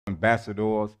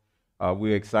ambassadors.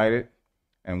 We're excited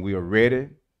and we are ready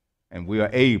and we are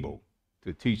able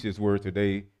to teach this word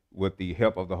today with the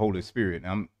help of the Holy Spirit.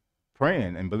 And I'm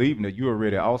praying and believing that you are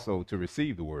ready also to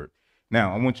receive the word.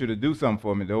 Now, I want you to do something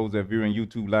for me. Those that are viewing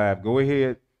YouTube Live, go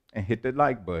ahead and hit the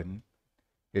like button.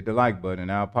 Hit the like button.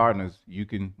 And our partners, you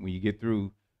can, when we get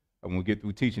through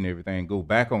teaching everything, go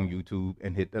back on YouTube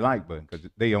and hit the like button because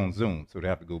they on Zoom, so they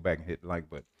have to go back and hit the like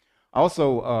button.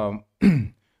 Also,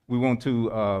 we want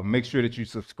to make sure that you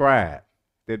subscribe,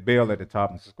 that bell at the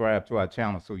top, and subscribe to our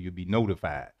channel so you'll be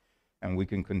notified. And we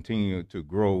can continue to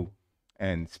grow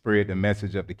and spread the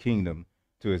message of the kingdom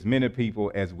to as many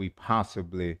people as we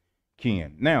possibly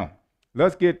can. Now,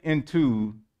 let's get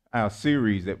into our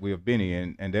series that we have been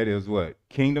in, and that is what?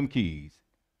 Kingdom Keys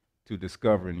to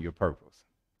Discovering Your Purpose.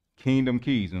 Kingdom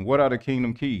keys. And what are the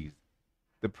kingdom keys?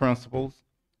 The principles,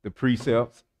 the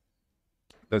precepts,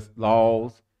 the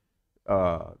laws,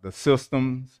 the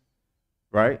systems,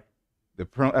 right?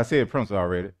 I said principles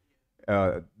already,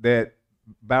 that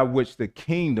by which the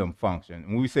kingdom function.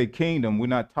 When we say kingdom, we're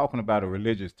not talking about a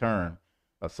religious term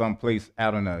or someplace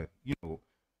out in a,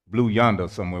 blue yonder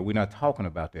somewhere. We're not talking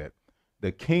about that.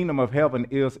 The kingdom of heaven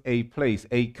is a place,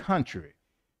 a country,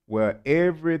 where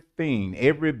everything,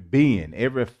 every being,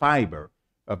 every fiber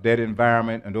of that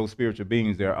environment and those spiritual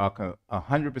beings there are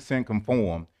 100%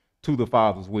 conformed to the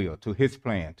Father's will, to his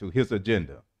plan, to his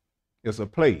agenda. It's a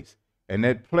place, and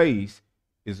that place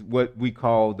is what we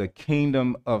call the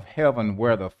kingdom of heaven,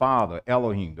 where the Father,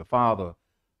 Elohim,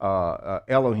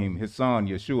 Elohim, his Son,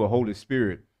 Yeshua, Holy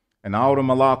Spirit, and all the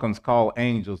Malachims called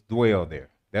angels dwell there.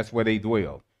 That's where they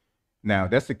dwell. Now,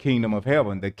 that's the kingdom of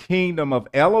heaven. The kingdom of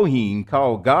Elohim,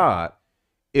 called God,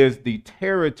 is the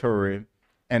territory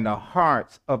and the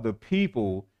hearts of the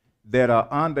people that are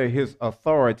under his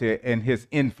authority and his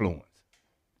influence.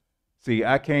 See,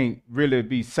 I can't really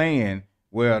be saying,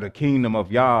 well, the kingdom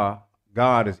of Yah,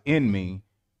 God is in me,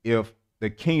 if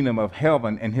the kingdom of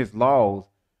heaven and his laws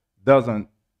doesn't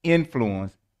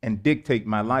influence and dictate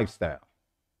my lifestyle.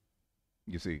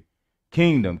 You see,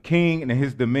 kingdom, king and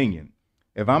his dominion.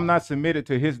 If I'm not submitted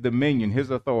to his dominion, his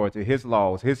authority, his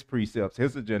laws, his precepts,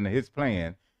 his agenda, his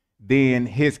plan, then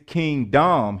his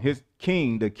kingdom,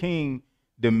 the king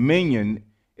dominion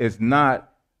is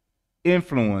not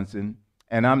influencing,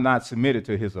 and I'm not submitted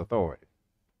to his authority.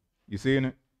 You seeing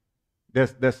it?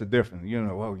 That's the difference.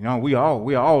 We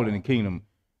all in the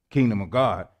kingdom of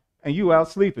God. And you out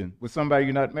sleeping with somebody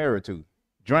you're not married to,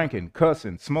 drinking,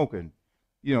 cussing, smoking,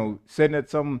 sitting at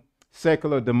some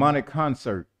secular demonic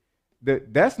concert.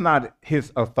 That's not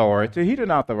his authority. He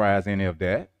didn't authorize any of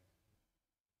that.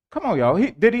 Come on, y'all.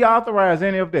 Did he authorize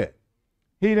any of that?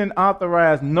 He didn't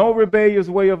authorize no rebellious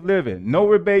way of living, no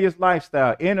rebellious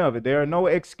lifestyle, any of it. There are no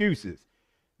excuses.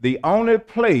 The only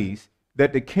place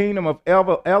that the kingdom of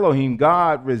Elohim,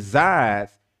 God,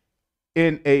 resides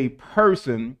in a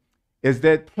person is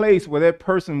that place where that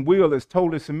person's will is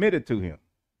totally submitted to him.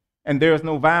 And there's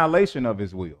no violation of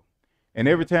his will. And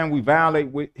every time we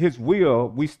violate his will,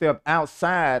 we step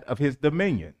outside of his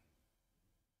dominion.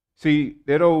 See,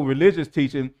 that old religious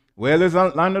teaching, well, it's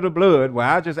under the blood. Well,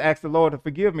 I just ask the Lord to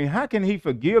forgive me. How can he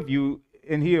forgive you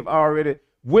when he have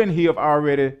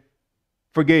already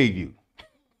forgave you?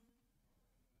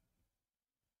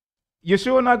 You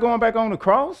sure not going back on the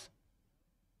cross?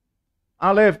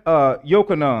 I left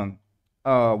Yochanan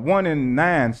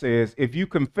 1:9 says, if you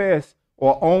confess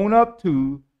or own up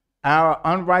to our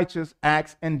unrighteous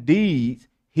acts and deeds,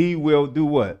 he will do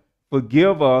what?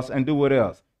 Forgive us and do what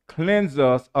else? Cleanse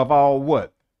us of all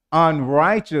what?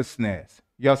 Unrighteousness.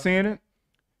 Y'all seeing it?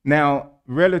 Now,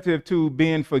 relative to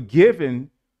being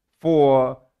forgiven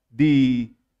for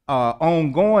the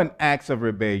ongoing acts of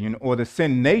rebellion or the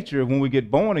sin nature when we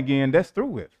get born again, that's through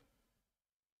with.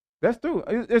 That's through.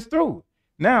 It's through.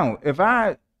 Now, if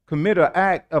I commit an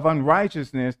act of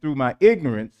unrighteousness through my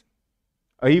ignorance,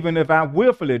 or even if I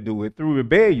willfully do it through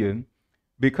rebellion,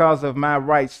 because of my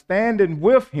right standing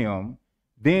with him,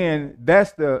 then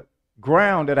that's the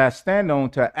ground that I stand on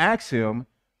to ask him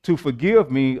to forgive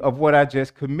me of what I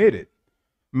just committed.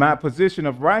 My position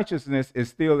of righteousness is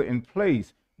still in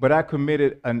place, but I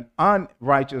committed an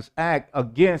unrighteous act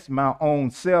against my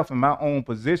own self and my own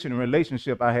position and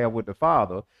relationship I have with the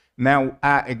Father. Now,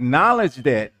 I acknowledge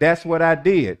that that's what I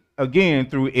did, again,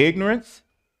 through ignorance,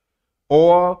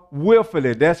 or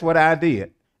willfully, that's what I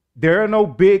did. There are no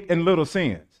big and little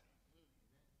sins.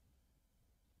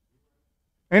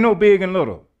 Ain't no big and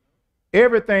little.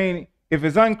 Everything, if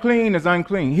it's unclean, it's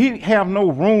unclean. He have no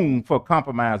room for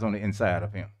compromise on the inside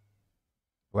of him.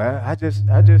 Well, I just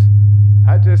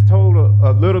told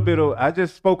I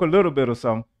just spoke a little bit of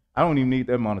something. I don't even need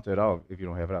that monitor at all if you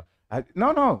don't have it out.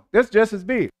 No, that's just as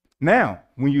big. Now,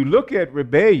 when you look at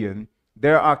rebellion,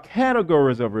 there are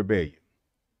categories of rebellion.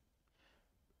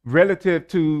 Relative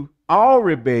to all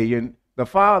rebellion, the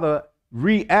Father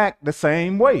react the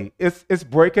same way. It's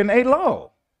breaking a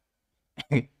law.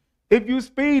 If you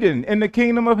speeding in the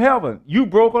kingdom of heaven, you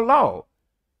broke a law.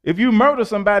 If you murder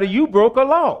somebody, you broke a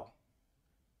law.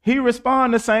 He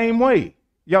respond the same way.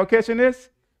 Y'all catching this?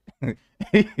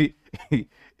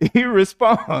 he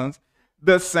responds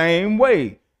the same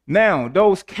way. Now,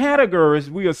 those categories,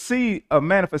 we'll see a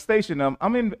manifestation of.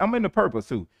 I'm in the purpose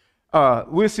too.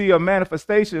 We'll see a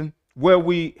manifestation where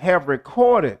we have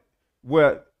recorded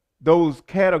where those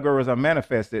categories are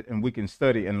manifested, and we can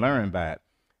study and learn by it.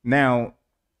 Now,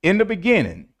 in the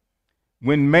beginning,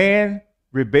 when man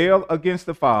rebelled against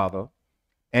the Father,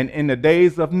 and in the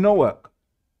days of Noah,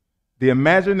 the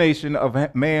imagination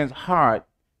of man's heart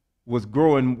was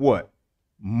growing what?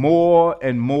 More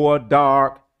and more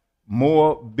dark,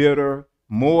 more bitter,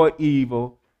 more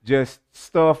evil, just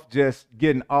stuff just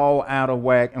getting all out of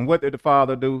whack. And what did the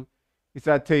Father do? He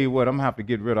said, I tell you what, I'm going to have to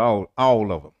get rid of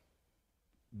all of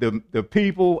them. The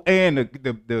people and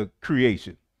the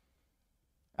creation.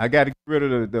 I got to get rid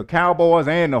of the cowboys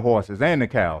and the horses and the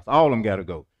cows. All of them got to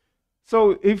go.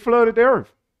 So he flooded the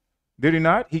earth. Did he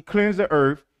not? He cleansed the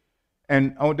earth.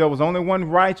 And there was only one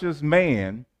righteous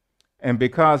man. And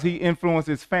because he influenced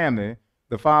his family,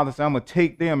 the Father said, I'm going to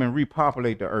take them and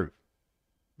repopulate the earth.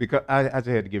 Because I just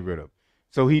had to get rid of them.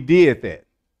 So he did that.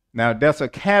 Now, that's a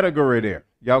category there.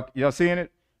 Y'all seeing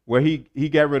it? Where he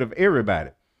got rid of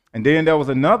everybody. And then there was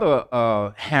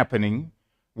another happening,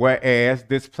 whereas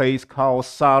this place called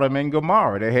Sodom and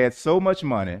Gomorrah, they had so much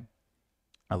money,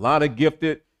 a lot of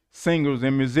gifted singers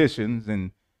and musicians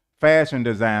and fashion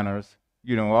designers,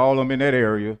 all of them in that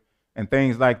area and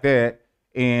things like that.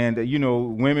 And,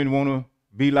 women want to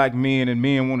be like men and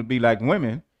men want to be like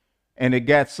women. And it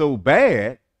got so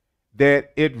bad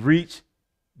that it reached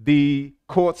the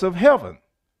courts of heaven.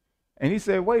 And he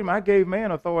said, wait a minute, I gave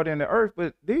man authority in the earth,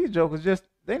 but these jokers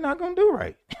they're not going to do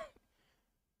right.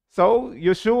 So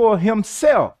Yeshua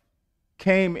himself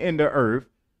came in the earth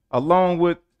along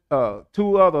with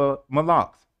two other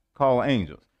malaks called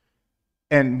angels.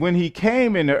 And when he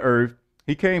came in the earth,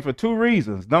 he came for two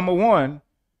reasons. Number one,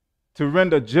 to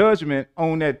render judgment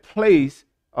on that place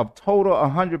of total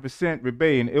 100%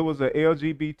 rebellion. It was a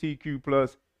LGBTQ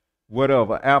plus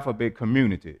whatever alphabet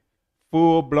community,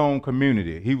 full-blown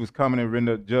community. He was coming and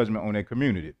render judgment on that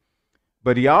community.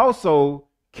 But he also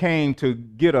came to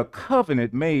get a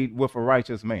covenant made with a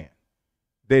righteous man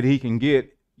that he can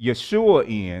get Yeshua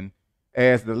in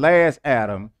as the last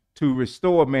Adam to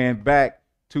restore man back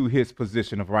to his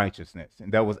position of righteousness.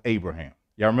 And that was Abraham.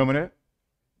 Y'all remember that?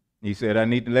 He said, I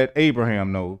need to let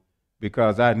Abraham know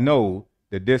because I know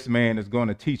that this man is going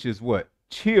to teach his what?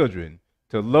 Children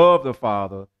to love the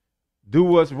Father, do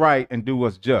what's right, and do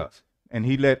what's just. And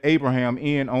he let Abraham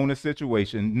in on the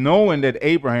situation, knowing that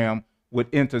Abraham would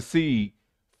intercede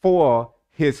for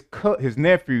his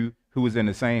nephew who was in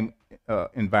the same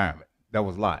environment. That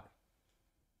was Lot.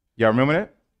 Y'all remember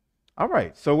that? All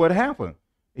right. So what happened?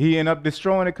 He ended up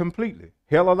destroying it completely.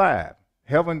 Hell alive.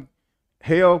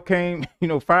 Hell came,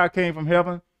 fire came from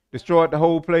heaven, destroyed the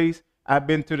whole place. I've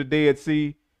been to the Dead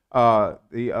Sea.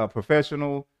 The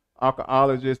professional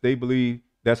archaeologists, they believe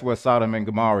that's where Sodom and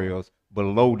Gomorrah is,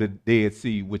 below the Dead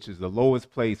Sea, which is the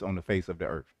lowest place on the face of the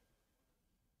earth.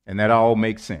 And that all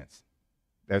makes sense.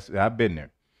 I've been there.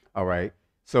 All right.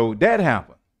 So that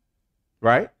happened,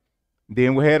 right?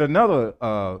 Then we had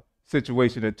another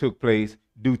situation that took place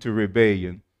due to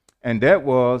rebellion, and that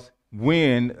was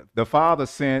when the Father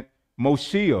sent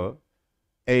Moshiach,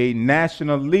 a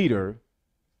national leader,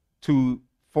 to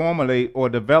formulate or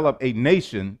develop a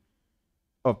nation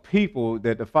of people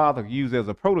that the Father used as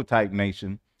a prototype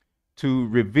nation to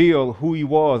reveal who he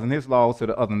was and his laws to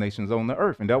the other nations on the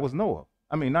earth. And that was Noah.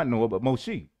 I mean, not Noah, but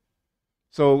Moshe.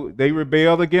 So they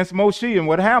rebelled against Moshe, and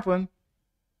what happened?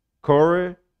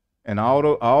 Korah and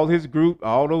all his group,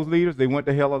 all those leaders, they went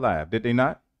to hell alive, did they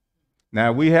not?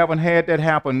 Now, we haven't had that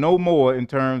happen no more in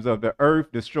terms of the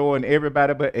earth destroying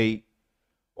everybody but 8,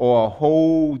 or a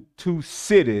whole 2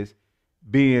 cities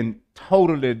being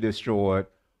totally destroyed,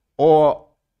 or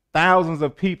thousands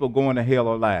of people going to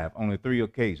hell alive. Only 3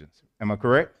 occasions. Am I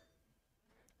correct?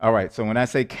 All right, so when I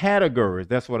say categories,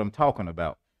 that's what I'm talking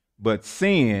about. But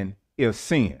sin is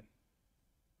sin.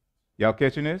 Y'all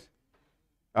catching this?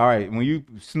 All right, when you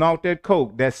snort that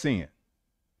Coke, that's sin.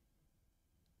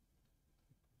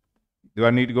 Do I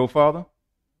need to go farther?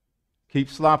 Keep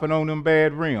slopping on them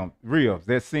bad ribs.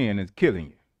 That's sin. It's killing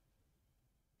you.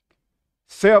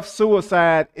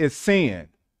 Self-suicide is sin.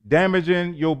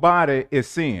 Damaging your body is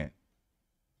sin.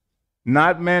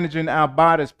 Not managing our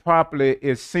bodies properly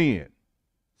is sin.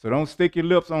 So don't stick your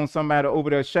lips on somebody over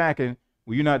there shacking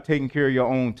when you're not taking care of your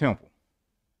own temple.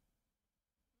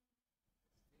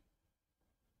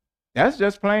 That's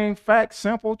just plain fact,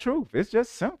 simple truth. It's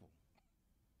just simple.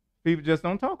 People just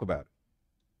don't talk about it.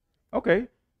 Okay.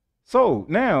 So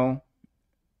now,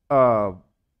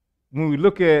 when we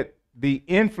look at the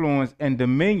influence and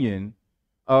dominion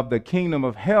of the kingdom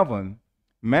of heaven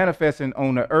manifesting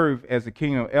on the earth as the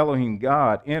kingdom of Elohim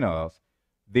God in us,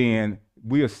 then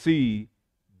we'll see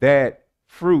that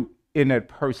fruit in that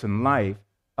person's life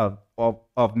of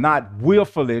not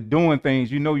willfully doing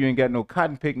things you know you ain't got no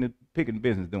cotton picking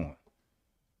business doing.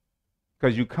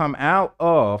 Because you come out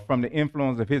from the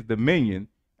influence of his dominion,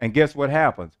 and guess what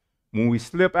happens? When we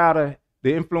slip out of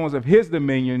the influence of his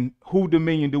dominion, whose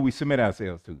dominion do we submit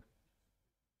ourselves to?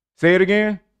 Say it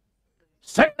again.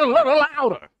 Say it a little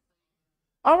louder.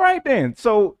 All right then.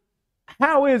 So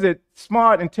how is it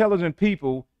smart, intelligent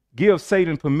people give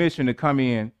Satan permission to come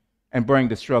in and bring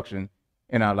destruction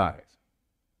in our lives?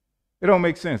 It don't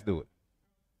make sense, do it?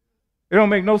 It don't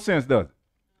make no sense, does it?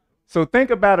 So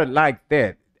think about it like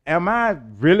that. Am I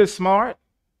really smart?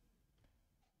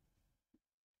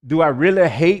 Do I really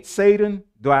hate Satan?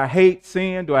 Do I hate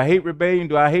sin? Do I hate rebellion?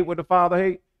 Do I hate what the Father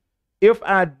hates? If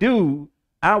I do,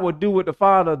 I will do what the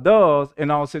Father does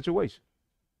in all situations.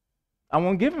 I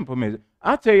won't give him permission.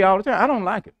 I tell you all the time, I don't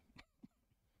like him.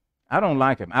 I don't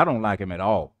like him. I don't like him at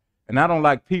all. And I don't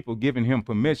like people giving him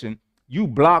permission. You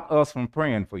block us from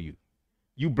praying for you.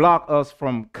 You block us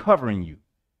from covering you.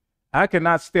 I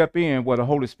cannot step in where the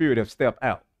Holy Spirit has stepped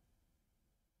out.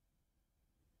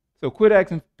 So quit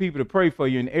asking people to pray for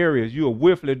you in areas you are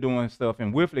willfully doing stuff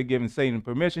and willfully giving Satan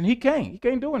permission. He can't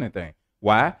do anything.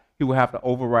 Why? He will have to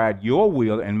override your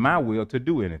will and my will to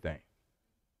do anything.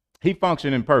 He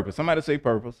functioned in purpose. Somebody say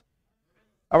purpose.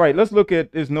 All right, let's look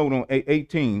at this note on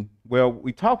 18. Well,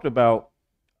 we talked about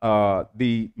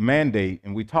the mandate,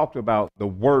 and we talked about the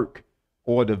work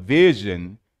or the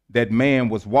vision that man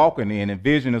was walking in. And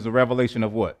vision is a revelation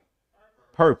of what?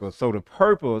 Purpose. So the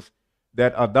purpose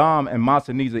that Adam and Masa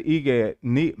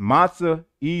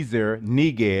Ezer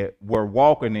Neged were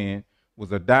walking in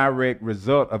was a direct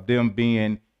result of them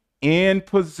being in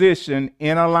position,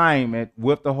 in alignment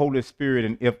with the Holy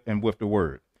Spirit and with the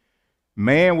Word.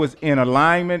 Man was in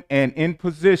alignment and in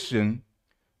position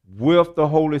with the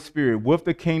Holy Spirit, with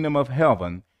the kingdom of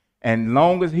heaven. And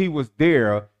long as he was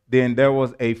there, then there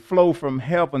was a flow from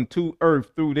heaven to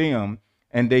earth through them,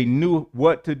 and they knew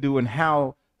what to do and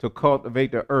how to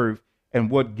cultivate the earth and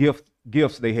what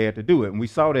gifts they had to do it. And we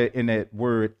saw that in that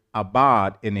word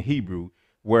abad in the Hebrew,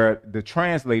 where the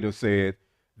translator said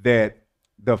that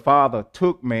the Father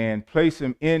took man, placed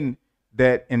him in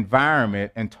that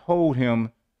environment, and told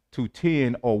him to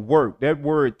tend or work. That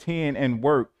word tend and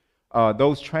work,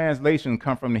 those translations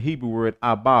come from the Hebrew word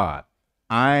abad.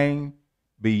 Ain,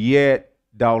 biyet,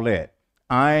 daulet.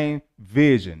 Ain,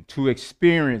 vision, to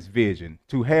experience vision,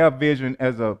 to have vision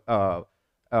as a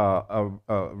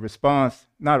response,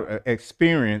 not an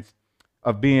experience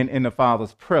of being in the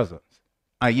Father's presence.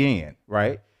 Ayin,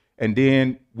 right? And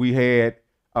then we had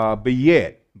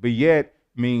biyet. Biyet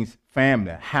means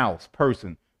family, house,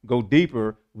 person. Go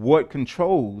deeper, what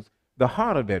controls the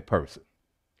heart of that person?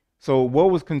 So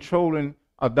what was controlling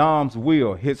Adam's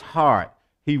will, his heart?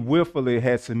 He willfully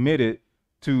had submitted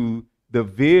to the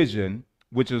vision,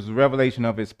 which is a revelation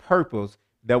of his purpose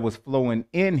that was flowing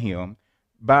in him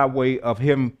by way of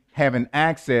him having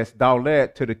access,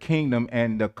 daulet, to the kingdom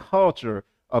and the culture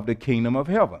of the kingdom of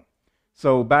heaven.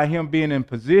 So by him being in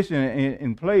position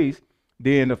in place,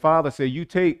 then the Father said, you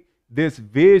take this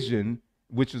vision,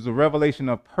 which is a revelation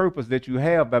of purpose that you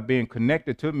have by being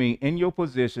connected to me in your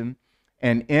position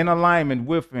and in alignment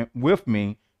with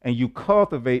me, and you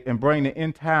cultivate and bring the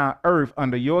entire earth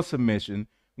under your submission.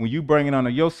 When you bring it under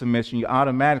your submission, you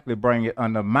automatically bring it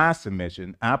under my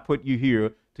submission. I put you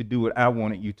here to do what I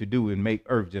wanted you to do and make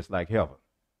earth just like heaven.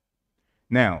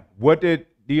 Now, what did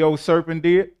the old serpent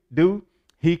do?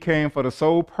 He came for the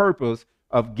sole purpose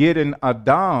of getting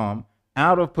Adam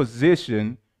out of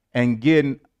position and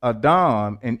getting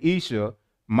Adam and Isha,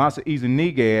 Masa Ezer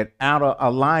Neged, out of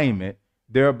alignment,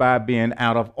 thereby being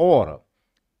out of order.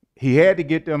 He had to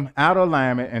get them out of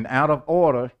alignment and out of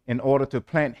order in order to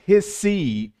plant his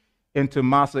seed into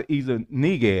Masa Ezer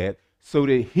Neged so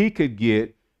that he could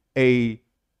get a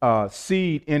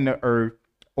seed in the earth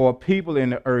or people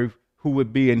in the earth who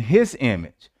would be in his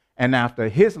image and after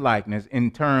his likeness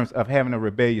in terms of having a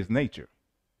rebellious nature.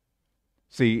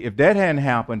 See, if that hadn't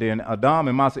happened, then Adam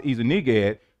and Masa Ezer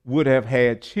Neged would have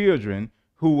had children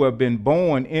who have been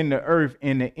born in the earth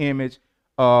in the image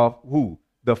of who?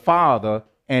 The Father,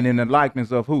 and in the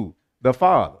likeness of who? The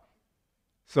Father.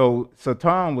 So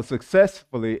Satan was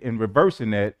successfully in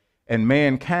reversing that, and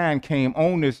mankind came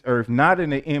on this earth not in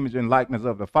the image and likeness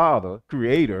of the Father,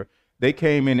 Creator. They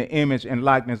came in the image and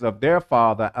likeness of their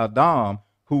father, Adam,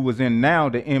 who was in now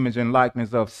the image and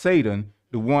likeness of Satan,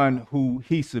 the one who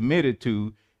he submitted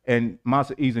to, and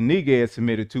Masa Izaniged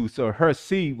submitted to, so her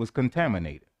seed was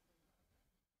contaminated.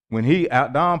 When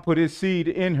Adam put his seed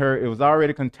in her, it was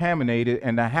already contaminated,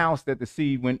 and the house that the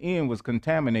seed went in was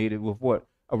contaminated with what?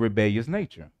 A rebellious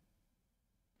nature.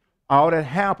 All that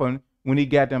happened when he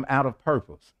got them out of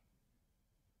purpose.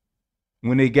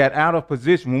 When they got out of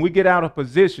position, when we get out of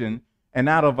position and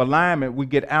out of alignment, we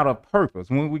get out of purpose.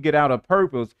 When we get out of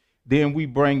purpose, then we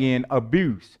bring in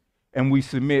abuse and we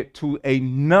submit to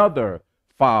another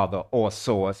father or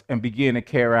source and begin to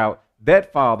carry out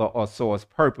that father or source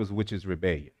purpose, which is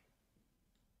rebellion.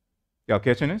 Y'all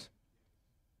catching this?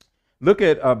 Look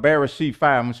at Bereshit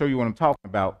 5. I'm going to show you what I'm talking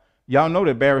about. Y'all know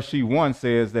that Bereshit 1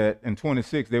 says that in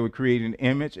 26 they were creating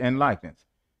image and likeness,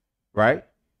 right?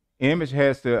 Image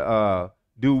has to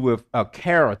do with a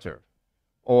character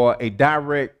or a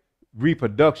direct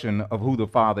reproduction of who the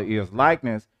Father is.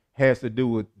 Likeness has to do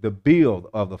with the build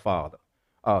of the Father.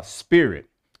 Spirit.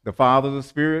 The Father is a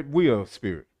spirit, we are a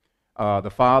spirit.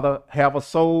 The Father have a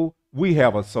soul, we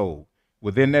have a soul.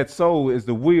 Within that soul is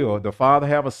the will. The Father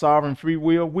have a sovereign free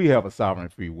will, we have a sovereign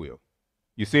free will.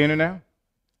 You seeing it now?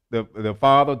 The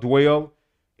Father dwell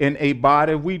in a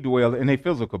body, we dwell in a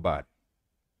physical body.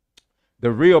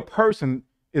 The real person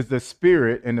is the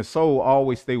spirit, and the soul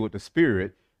always stay with the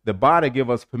spirit. The body give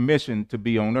us permission to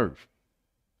be on earth.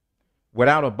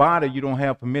 Without a body, you don't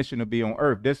have permission to be on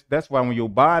earth. That's why when your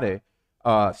body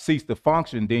cease to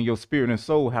function, then your spirit and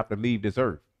soul have to leave this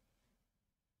earth.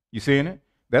 You seeing it?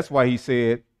 That's why he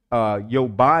said your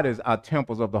bodies are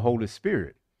temples of the Holy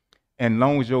Spirit. And as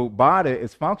long as your body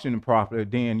is functioning properly,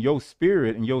 then your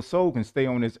spirit and your soul can stay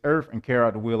on this earth and carry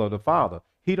out the will of the Father.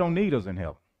 He don't need us in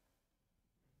heaven.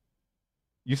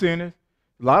 You seeing this?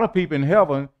 A lot of people in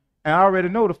heaven, and I already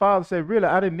know the Father said, really,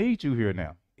 I didn't need you here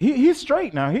now. He's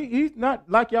straight now. He's not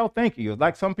like y'all think he is,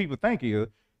 like some people think he is.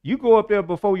 You go up there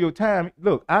before your time.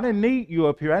 Look, I didn't need you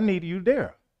up here. I needed you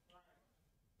there.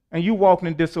 And you walked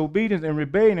in disobedience and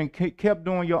rebellion and kept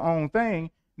doing your own thing.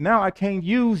 Now I can't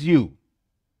use you.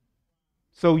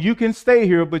 So you can stay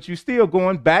here, but you're still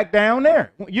going back down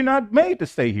there. You're not made to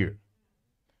stay here.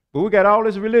 But we got all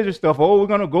this religious stuff. Oh, we're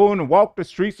going to go and walk the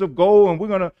streets of gold, and we're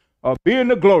going to be in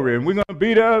the glory, and we're going to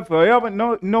be there forever.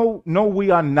 No, we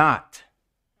are not.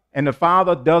 And the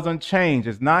Father doesn't change.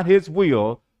 It's not his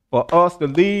will for us to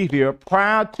leave here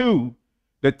prior to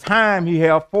the time he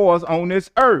has for us on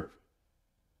this earth.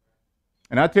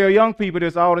 And I tell young people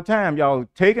this all the time. Y'all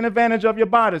taking advantage of your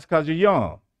bodies because you're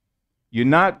young. You're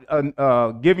not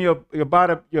giving your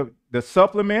body the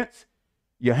supplements.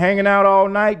 You're hanging out all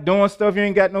night, doing stuff you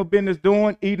ain't got no business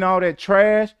doing, eating all that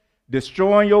trash,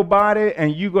 destroying your body,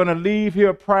 and you're going to leave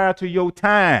here prior to your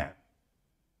time.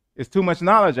 It's too much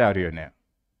knowledge out here now.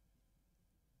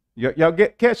 Y'all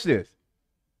catch this?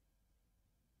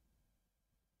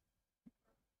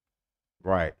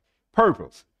 Right.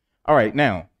 Purpose. All right,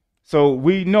 now, so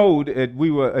we know that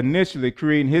we were initially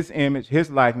creating his image,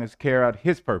 his likeness, carry out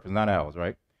his purpose, not ours,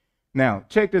 right? Now,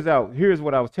 check this out. Here's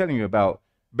what I was telling you about.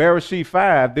 Bereshit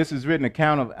 5, this is written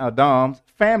account of Adam's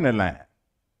family line.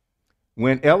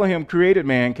 When Elohim created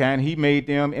mankind, he made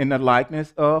them in the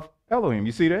likeness of Elohim.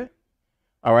 You see that?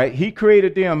 All right. He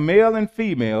created them male and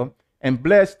female and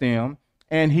blessed them,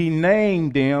 and he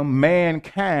named them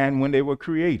mankind when they were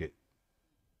created.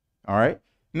 All right.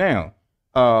 Now,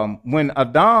 when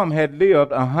Adam had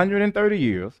lived 130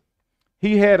 years,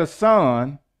 he had a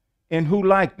son in who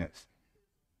likeness?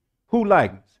 Who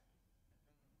likeness?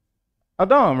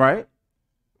 Adam, right?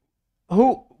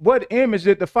 What image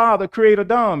did the Father create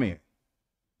Adam in?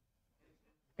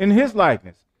 In his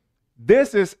likeness.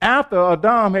 This is after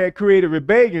Adam had created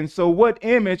rebellion. So what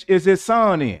image is his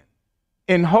son in?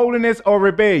 In holiness or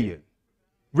rebellion?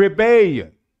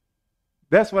 Rebellion.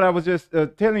 That's what I was just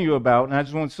telling you about. And I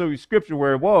just want to show you scripture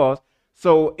where it was.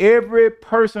 So every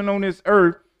person on this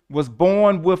earth was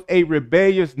born with a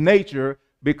rebellious nature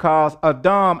because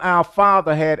Adam, our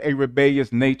father, had a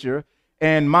rebellious nature.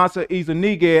 And Masa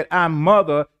Izaniged, our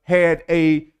mother, had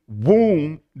a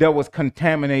womb that was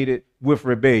contaminated with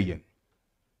rebellion.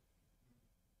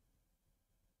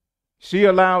 She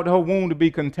allowed her womb to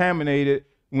be contaminated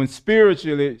when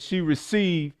spiritually she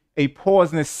received a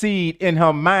poisonous seed in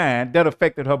her mind that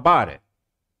affected her body.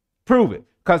 Prove it,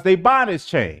 because their bodies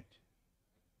change.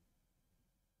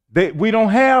 We don't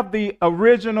have the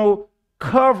original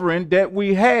covering that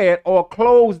we had or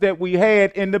clothes that we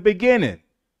had in the beginning.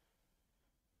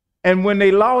 And when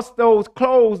they lost those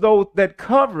clothes, that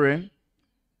covering,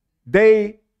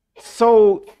 they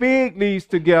sewed fig leaves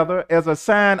together as a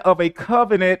sign of a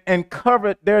covenant and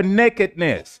covered their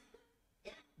nakedness.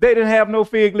 They didn't have no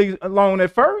fig leaves alone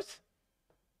at first.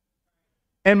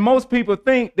 And most people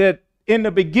think that in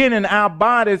the beginning, our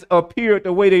bodies appeared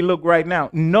the way they look right now.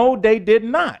 No, they did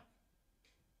not.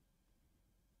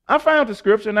 I found the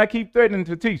scripture and I keep threatening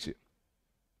to teach it.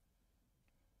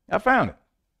 I found it.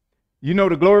 You know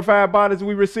the glorified bodies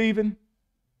we're receiving?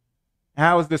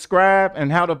 How it's described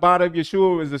and how the body of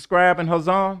Yeshua is described in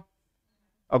Hazan?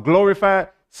 A glorified.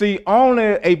 See, only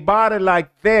a body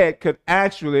like that could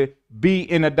actually be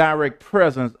in a direct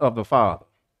presence of the Father.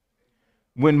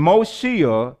 When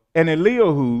Moshe and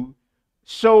Eliyahu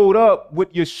showed up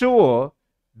with Yeshua,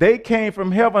 they came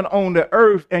from heaven on the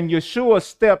earth, and Yeshua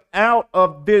stepped out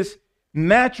of this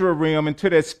natural realm into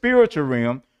that spiritual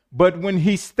realm. But when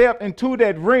he stepped into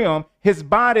that realm, his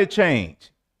body changed.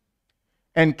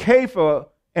 And Kepha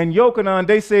and Yochanan,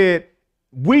 they said,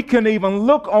 we couldn't even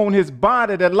look on his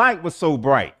body. The light was so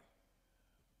bright.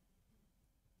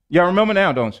 Y'all remember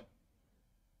now, don't you?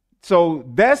 So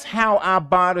that's how our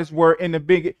bodies were in the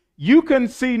beginning. You couldn't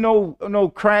see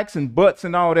no cracks and butts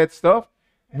and all that stuff.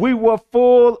 We were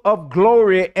full of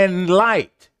glory and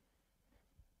light.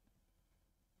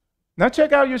 Now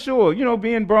check out Yeshua,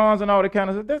 being bronze and all that kind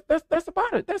of stuff. That's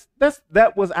about it.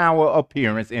 That was our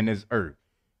appearance in this earth.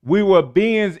 We were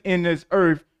beings in this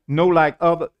earth, no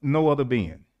other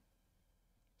being.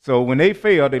 So when they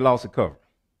failed, they lost the cover.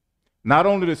 Not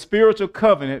only the spiritual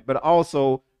covenant, but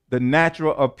also the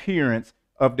natural appearance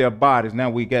of their bodies. Now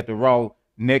we got the raw,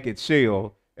 naked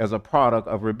shell as a product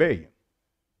of rebellion.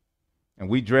 And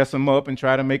we dress them up and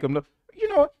try to make them look.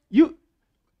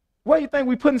 Why do you think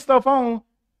we putting stuff on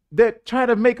that try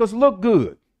to make us look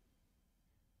good?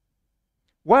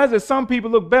 Why is it some people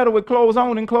look better with clothes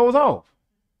on than clothes off?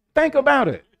 Think about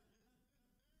it.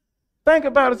 Think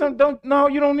about it.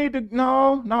 You don't need to.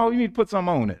 No, you need to put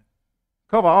something on it.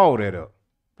 Cover all that up,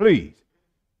 please.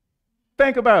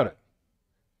 Think about it.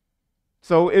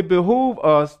 So it behooves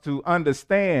us to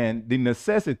understand the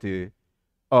necessity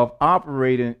of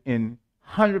operating in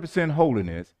 100%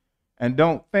 holiness, and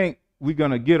don't think we're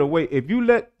going to get away.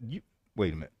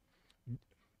 Wait a minute.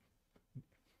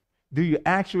 Do you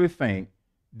actually think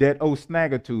that old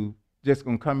Snaggletooth just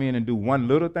going to come in and do one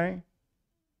little thing?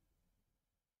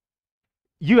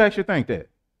 You actually think that?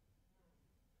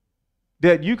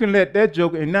 That you can let that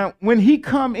joker, and now when he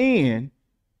come in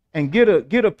and get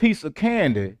a piece of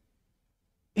candy,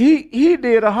 he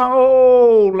did a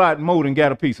whole lot more than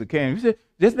got a piece of candy. He said,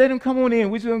 just let him come on in.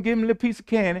 We're just going to give him a little piece of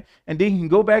candy, and then he can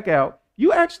go back out.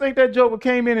 You actually think that joker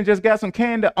came in and just got some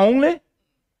candy only?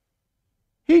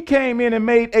 He came in and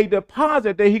made a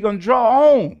deposit that he going to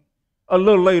draw on a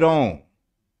little later on.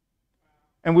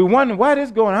 And we wonder why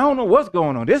this going on. I don't know what's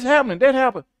going on. This happening, that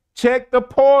happened. Check the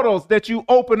portals that you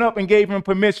opened up and gave him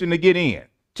permission to get in.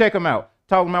 Check them out.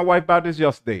 Talking to my wife about this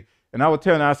yesterday. And I was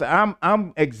telling her, I said,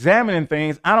 I'm examining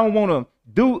things. I don't want to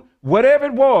do whatever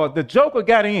it was. The joker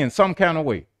got in some kind of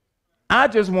way. I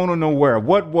just want to know where.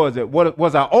 What was it?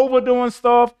 Was I overdoing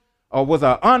stuff? Or was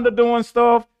I underdoing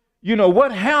stuff?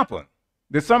 What happened?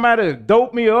 Did somebody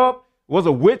dope me up? Was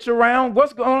a witch around?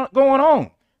 What's going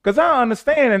on? Because I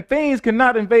understand, and things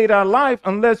cannot invade our life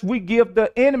unless we give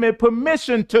the enemy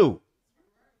permission to.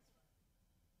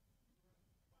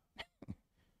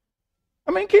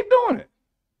 Keep doing it.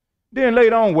 Then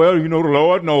later on, the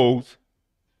Lord knows.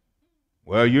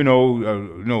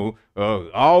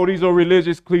 All these are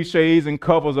religious cliches and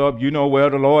covers up. The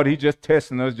Lord, he just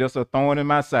testing us, just a thorn in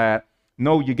my side.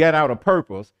 No, you got out of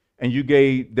purpose, and you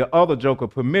gave the other joker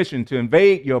permission to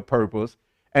invade your purpose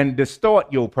and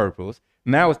distort your purpose.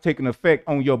 Now it's taking effect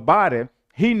on your body.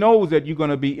 He knows that you're going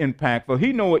to be impactful.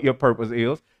 He knows what your purpose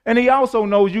is. And he also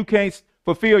knows you can't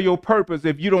fulfill your purpose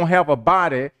if you don't have a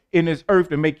body in this earth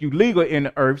to make you legal in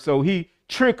the earth. So he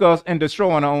trick us and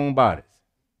destroying our own bodies.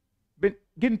 Been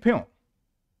getting pimped.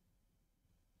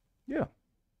 Yeah.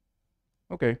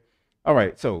 Okay. All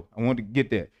right. So I want to get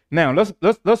that. Now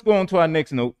let's go on to our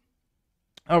next note.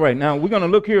 All right. Now we're going to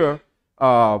look here.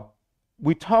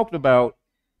 We talked about.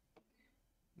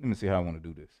 Let me see how I want to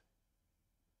do this.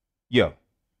 Yeah.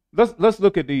 Let's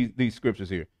look at these scriptures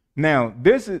here. Now,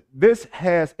 this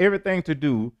has everything to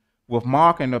do with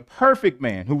marking the perfect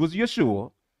man who was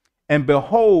Yeshua, and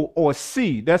behold or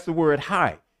see, that's the word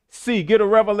high. See, get a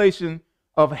revelation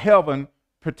of heaven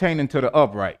pertaining to the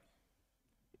upright.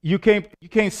 You can't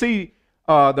see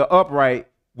the upright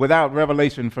without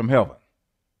revelation from heaven.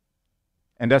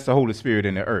 And that's the Holy Spirit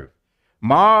in the earth.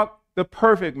 Mark the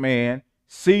perfect man,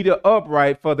 see the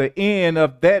upright, for the end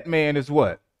of that man is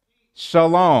what?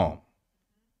 shalom.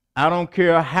 I don't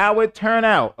care how it turned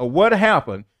out or what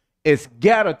happened. It's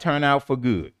got to turn out for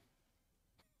good.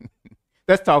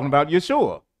 That's talking about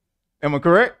Yeshua. Am I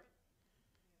correct?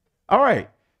 All right.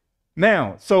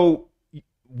 Now, so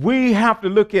we have to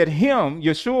look at him.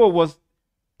 Yeshua was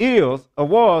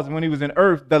when he was in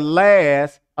earth, the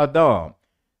last Adam,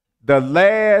 the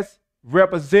last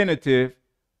representative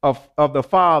of the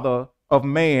Father of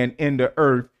man in the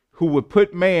earth, who would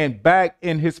put man back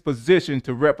in his position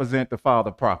to represent the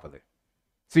Father properly.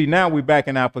 See, now we're back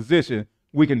in our position.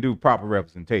 We can do proper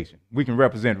representation. We can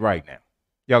represent right now.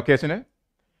 Y'all catching that?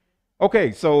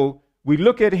 Okay, so we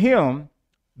look at him,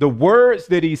 the words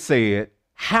that he said,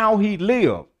 how he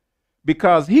lived,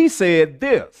 because he said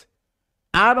this: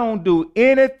 I don't do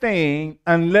anything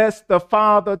unless the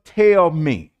Father tell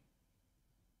me.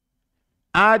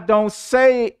 I don't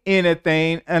say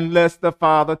anything unless the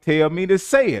Father tell me to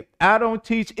say it. I don't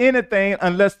teach anything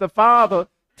unless the Father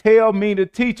tell me to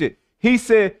teach it. He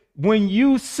said, when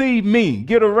you see me,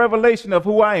 get a revelation of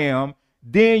who I am,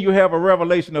 then you have a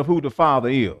revelation of who the Father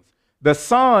is. The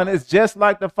Son is just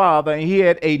like the Father, and he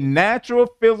had a natural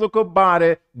physical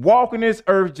body walking this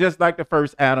earth just like the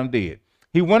first Adam did.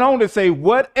 He went on to say,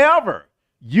 whatever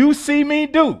you see me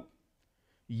do,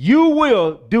 you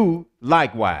will do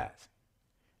likewise.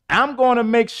 I'm going to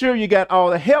make sure you got all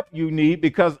the help you need,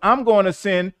 because I'm going to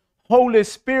send Holy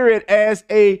Spirit as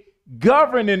a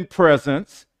governing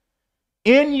presence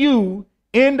in you,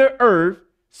 in the earth,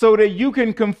 so that you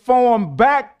can conform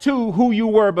back to who you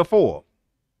were before.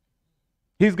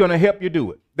 He's going to help you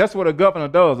do it. That's what a governor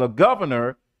does. A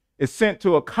governor is sent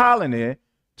to a colony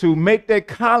to make that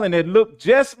colony look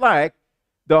just like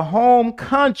the home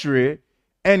country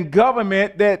and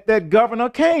government that that governor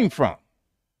came from.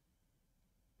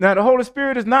 Now, the Holy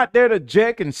Spirit is not there to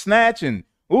jack and snatch and,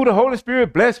 oh, the Holy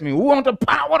Spirit bless me. We want the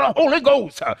power of the Holy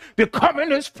Ghost to come in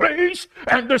this place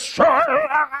and destroy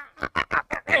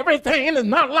everything that's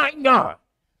not like God.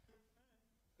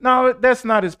 No, that's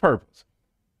not his purpose.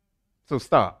 So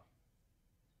stop.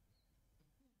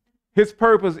 His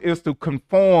purpose is to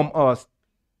conform us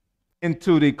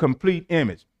into the complete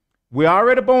image. We're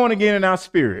already born again in our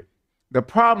spirit. The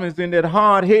problem is in that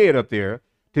hard head up there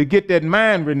to get that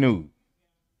mind renewed.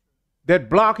 That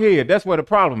blockhead, that's where the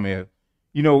problem is.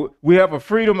 You know, we have a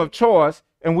freedom of choice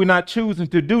and we're not choosing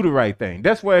to do the right thing.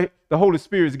 That's where the Holy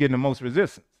Spirit is getting the most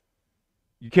resistance.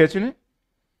 You catching it?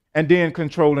 And then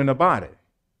controlling the body.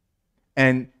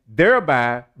 And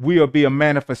thereby we'll be a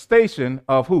manifestation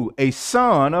of who? A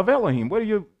son of Elohim. What are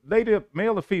you, lady,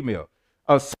 male or female?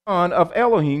 A son of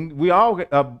Elohim. We all,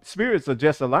 spirits are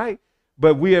just alike,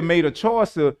 but we have made a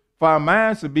choice for our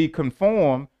minds to be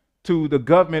conformed to the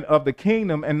government of the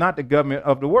kingdom and not the government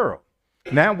of the world.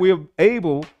 Now we're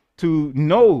able to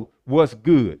know what's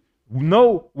good,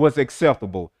 know what's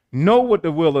acceptable, know what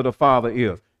the will of the Father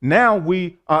is. Now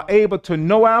we are able to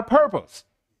know our purpose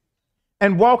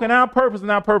and walk in our purpose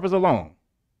and our purpose alone.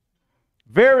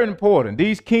 Very important.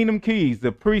 These kingdom keys,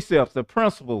 the precepts, the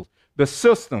principles, the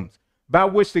systems by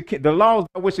which the laws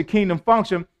by which the kingdom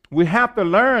function, we have to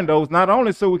learn those not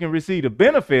only so we can receive the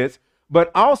benefits, but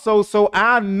also so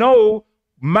I know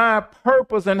my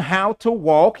purpose and how to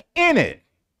walk in it.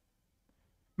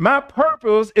 My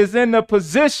purpose is in the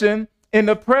position, in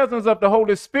the presence of the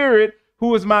Holy Spirit,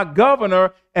 who is my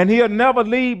governor, and he'll never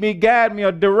lead me, guide me,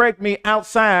 or direct me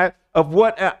outside of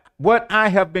what I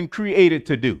have been created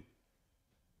to do.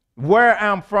 Where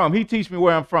I'm from, he teach me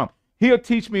where I'm from. He'll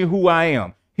teach me who I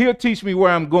am. He'll teach me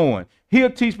where I'm going.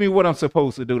 He'll teach me what I'm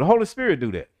supposed to do. The Holy Spirit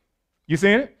do that. You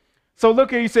see it? So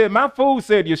look here, he said, my food,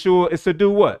 said Yeshua, is to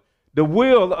do what? The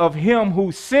will of him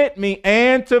who sent me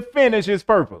and to finish his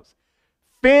purpose.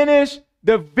 Finish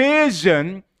the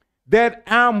vision that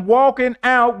I'm walking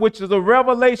out, which is a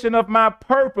revelation of my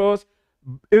purpose,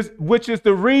 which is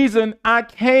the reason I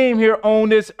came here on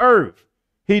this earth.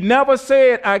 He never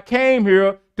said I came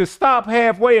here to stop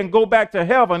halfway and go back to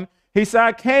heaven. He said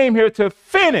I came here to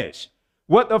finish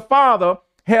what the Father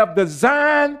have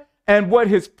designed and what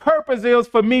his purpose is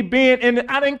for me being in it.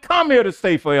 I didn't come here to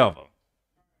stay forever.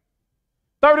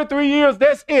 33 years,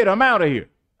 that's it. I'm out of here.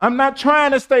 I'm not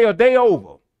trying to stay a day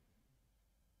over.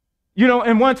 You know,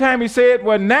 and one time he said,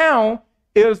 well, now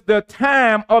is the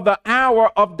time of the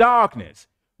hour of darkness,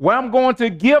 where I'm going to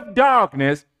give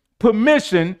darkness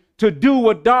permission to do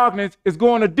what darkness is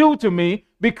going to do to me,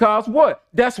 because what?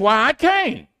 That's why I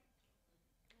came.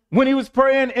 When he was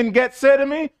praying in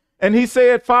Gethsemane, and he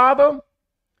said, Father,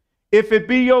 if it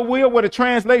be your will, well, the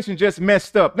translation just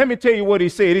messed up. Let me tell you what he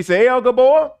said. He said, El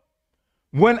Gabor,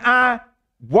 when I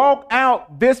walk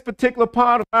out this particular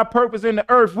part of my purpose in the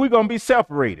earth, we're going to be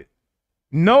separated.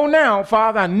 Know now,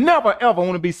 Father, I never ever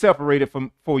want to be separated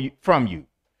from you.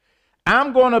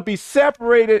 I'm going to be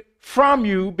separated from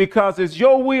you because it's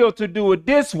your will to do it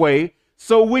this way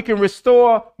so we can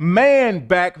restore man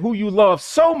back who you love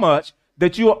so much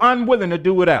that you're unwilling to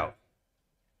do without.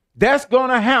 That's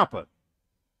going to happen.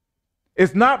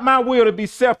 It's not my will to be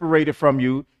separated from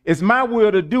you. It's my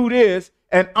will to do this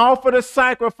and offer the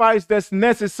sacrifice that's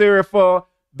necessary for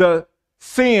the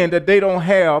sin that they don't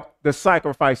have the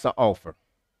sacrifice to offer.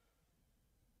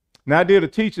 Now, I did a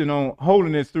teaching on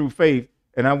holiness through faith,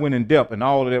 and I went in depth and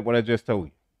all of that, what I just told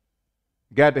you.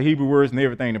 Got the Hebrew words and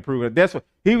everything to prove it. That's what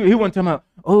he wasn't talking about.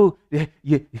 Oh,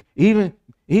 even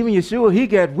Yeshua, he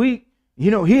got weak.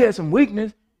 You know, he had some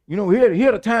weakness. You know,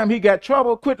 here the time he got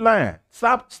trouble. Quit lying.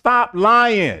 Stop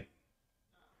lying.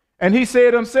 And he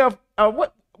said himself,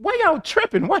 why y'all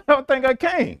tripping? Why y'all think I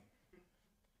came?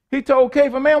 He told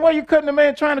Kepha, man, why you cutting the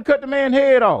man, trying to cut the man's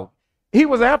head off? He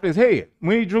was after his head.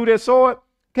 When he drew that sword,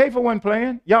 Kepha wasn't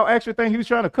playing. Y'all actually think he was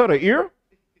trying to cut an ear?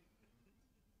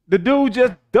 The dude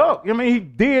just ducked. I mean, he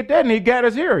did that and he got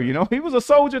his ear, you know. He was a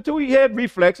soldier too. He had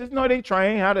reflexes. You know, they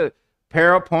train how to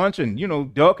para punch and, you know,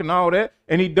 duck and all that.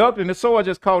 And he ducked and the sword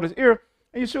just caught his ear.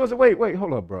 And Yeshua said, wait,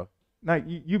 hold up, bro. Now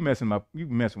you messing with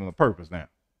my purpose now.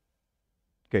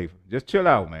 Kepha, just chill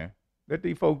out, man. Let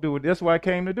these folk do it. That's what I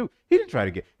came to do. He didn't try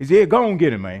to get. He said, yeah, go and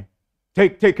get him, man.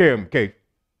 Take care of him, Kepha.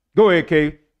 Go ahead,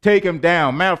 Kepha. Take him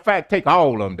down. Matter of fact, take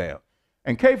all of them down.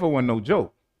 And Kepha wasn't no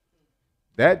joke.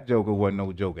 That joker wasn't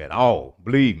no joke at all.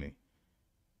 Believe me.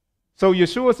 So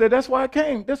Yeshua said, that's why I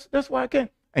came. That's why I came.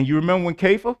 And you remember when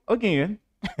Kepha, again,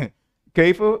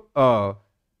 Kepha,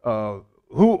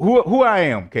 who I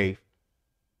am, Kepha?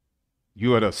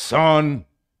 You are the son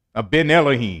of Ben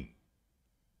Elohim.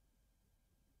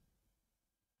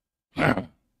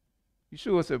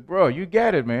 Yeshua said, bro, you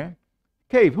got it, man.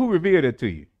 Kepha, who revealed it to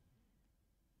you?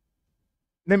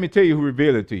 Let me tell you who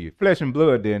revealed it to you. Flesh and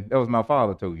blood then. That was my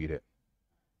father told you that.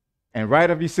 And right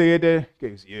after he said that,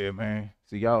 Kepha said, yeah, man.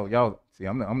 See, y'all, see,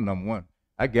 I'm number one.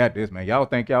 I got this, man. Y'all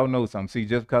think y'all know something. See,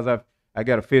 just because I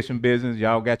got a fishing business,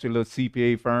 y'all got your little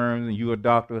CPA firms and you a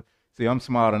doctor. See, I'm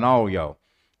smarter than all y'all.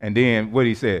 And then what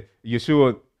he said,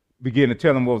 Yeshua began to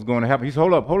tell him what was going to happen. He said,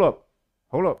 hold up,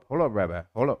 Rabbi.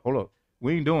 Hold up.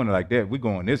 We ain't doing it like that. We're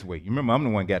going this way. You remember, I'm the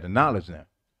one got the knowledge now.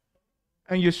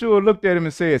 And Yeshua looked at him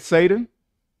and said, Satan,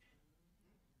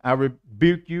 I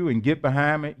rebuke you and get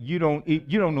behind me. You don't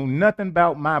know nothing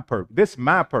about my purpose. This is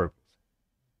my purpose.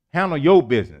 Handle your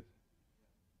business.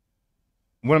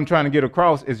 What I'm trying to get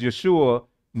across is Yeshua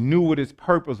knew what his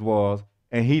purpose was,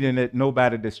 and he didn't let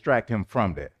nobody distract him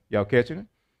from that. Y'all catching it?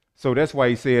 So that's why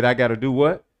he said, I got to do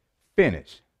what?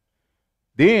 Finish.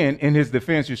 Then in his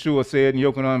defense, Yeshua said in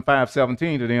Yochanan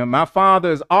 5:17 to them, my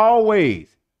Father is always,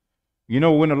 you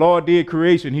know, when the Lord did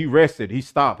creation, he rested. He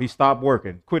stopped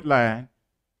working. Quit lying.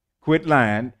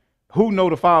 Who know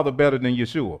the Father better than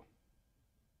Yeshua?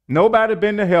 Nobody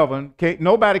been to heaven.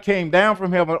 Nobody came down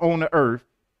from heaven on the earth.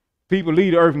 People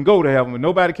leave the earth and go to heaven, but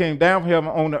nobody came down from heaven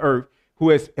on the earth who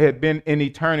had been in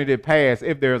eternity past,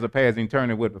 if there is a past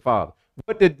eternity with the Father.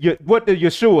 What did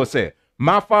Yeshua say?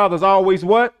 My Father's always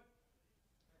what?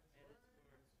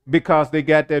 Because they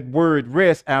got that word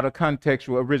rest out of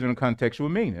original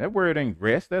contextual meaning. That word ain't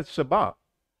rest, that's Shabbat.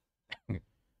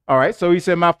 All right, so he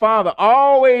said, my Father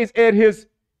always at his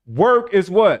work is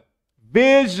what?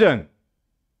 Vision.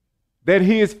 That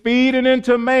he is feeding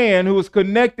into man who is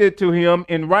connected to him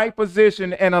in right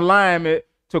position and alignment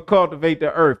to cultivate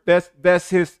the earth. That's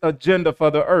his agenda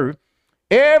for the earth.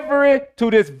 To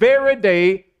this very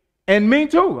day, and me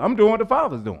too. I'm doing what the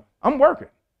Father's doing. I'm working.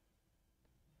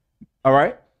 All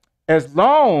right. As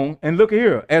long as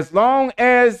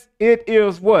it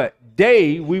is what?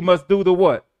 Day, we must do the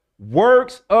what?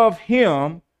 Works of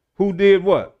him who did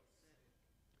what?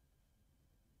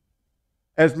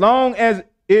 As long as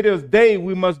it is day,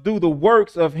 we must do the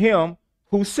works of him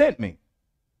who sent me.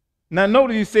 Now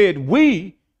notice he said,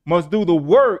 we must do the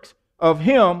works of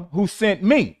him who sent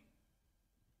me.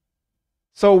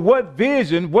 So what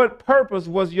vision, what purpose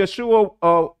was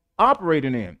Yeshua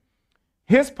operating in?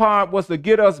 His part was to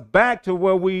get us back to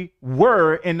where we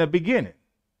were in the beginning.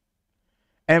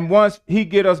 And once he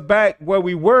get us back where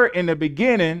we were in the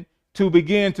beginning, to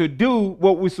begin to do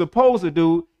what we're supposed to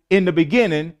do in the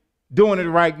beginning, doing it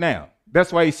right now.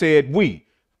 That's why he said we,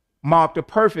 marked a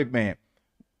perfect man.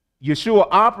 Yeshua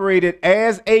operated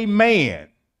as a man,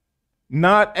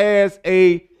 not as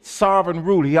a sovereign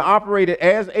ruler. He operated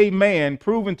as a man,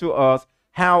 proving to us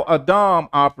how Adam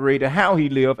operated, how he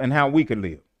lived, and how we could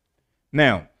live.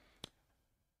 Now,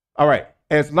 all right,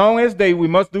 as long as day, we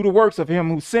must do the works of him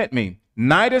who sent me.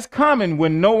 Night is coming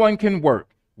when no one can work.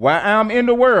 While I'm in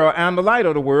the world, I'm the light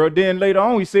of the world. Then later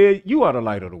on, he said, you are the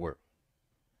light of the world.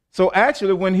 So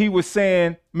actually, when he was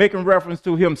saying, making reference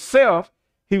to himself,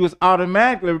 he was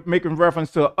automatically making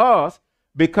reference to us,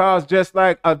 because just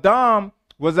like Adam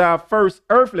was our first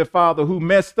earthly father who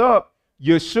messed up,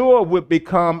 Yeshua would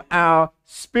become our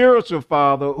spiritual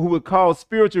father who would cause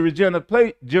spiritual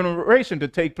regeneration to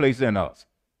take place in us.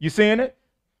 You seeing it?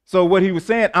 So what he was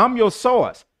saying, I'm your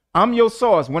source. I'm your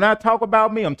source. When I talk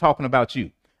about me, I'm talking about you.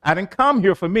 I didn't come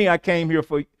here for me. I came here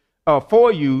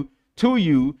for you,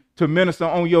 to minister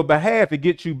on your behalf, to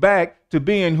get you back to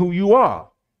being who you are.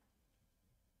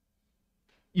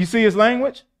 You see his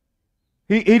language?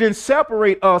 He didn't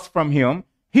separate us from him.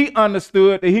 He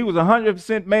understood that he was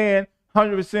 100% man,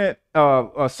 100%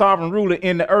 a sovereign ruler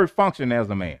in the earth, functioning as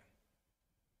a man.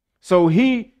 So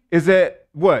he is at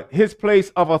what? His place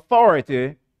of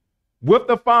authority with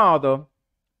the Father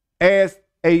as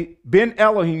a Ben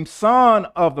Elohim, son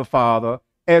of the Father,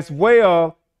 as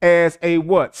well as a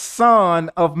what?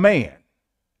 Son of man.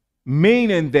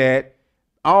 Meaning that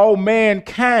all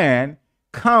mankind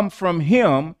come from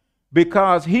him,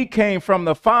 because he came from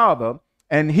the Father,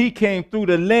 and he came through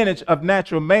the lineage of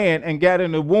natural man and got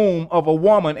in the womb of a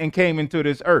woman and came into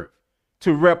this earth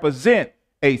to represent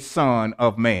a son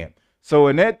of man. So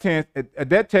in that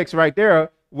text right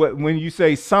there, when you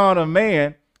say son of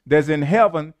man that's in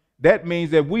heaven, that means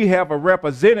that we have a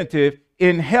representative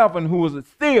in heaven who is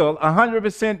still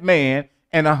 100% man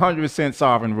and 100%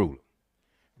 sovereign ruler.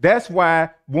 That's why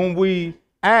when we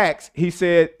ask, he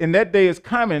said, in that day is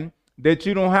coming that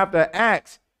you don't have to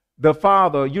ask the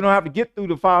Father. You don't have to get through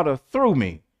the Father through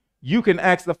me. You can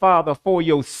ask the Father for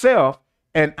yourself,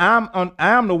 and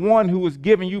I'm the one who is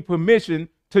giving you permission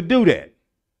to do that.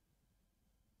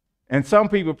 And some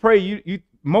people pray,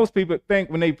 most people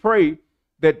think when they pray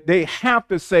that they have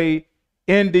to say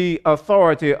in the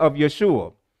authority of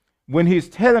Yeshua. When he's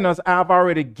telling us, I've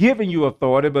already given you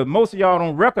authority, but most of y'all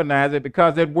don't recognize it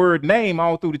because that word name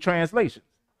all through the translations.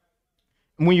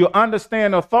 When you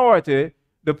understand authority,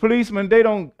 the policemen, they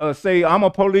don't say, I'm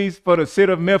a police for the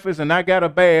city of Memphis and I got a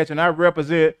badge and I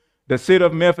represent the city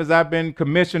of Memphis. I've been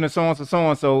commissioner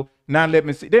so-and-so, now let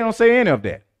me see. They don't say any of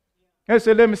that. They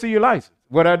say, let me see your license.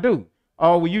 What I do?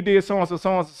 Oh, well, you did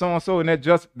so-and-so, and that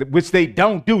just, which they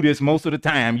don't do this most of the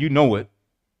time. You know it.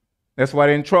 That's why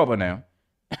they're in trouble now.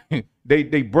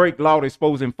 They break law, they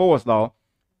supposed to enforce law.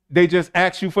 They just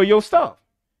ask you for your stuff.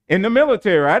 In the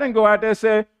military, I didn't go out there and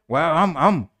say,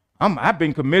 well, I've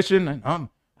been commissioned and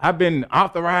I've been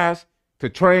authorized to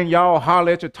train y'all,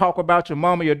 holler at you, talk about your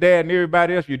mama, your dad, and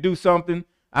everybody else. You do something,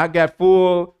 I got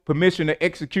full permission to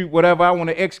execute whatever I want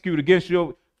to execute against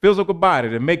your physical body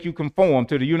to make you conform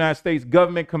to the United States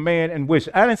government command and wish.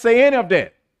 I didn't say any of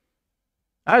that.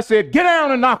 I said, get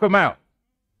down and knock them out.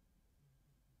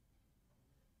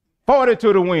 40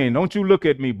 to the wind. Don't you look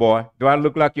at me, boy. Do I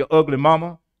look like your ugly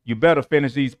mama? You better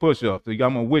finish these push-ups. I'm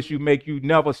going to wish you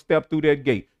never step through that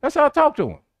gate. That's how I talk to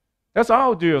him. That's how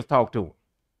all Jews talk to him.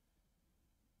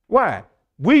 Why?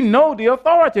 We know the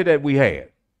authority that we have.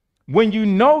 When you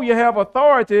know you have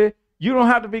authority, you don't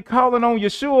have to be calling on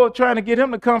Yeshua trying to get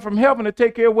him to come from heaven to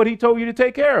take care of what he told you to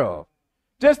take care of.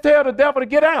 Just tell the devil to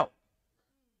get out.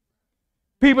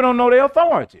 People don't know their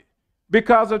authority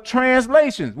because of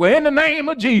translations. Well, in the name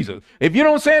of Jesus. If you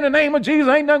don't say in the name of Jesus,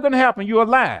 ain't nothing going to happen. You're a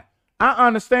lie. I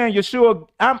understand Yeshua.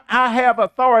 I have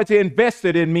authority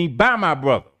invested in me by my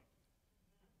brother.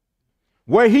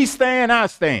 Where he stand, I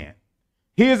stand.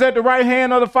 He is at the right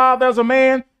hand of the Father as a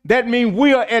man. That means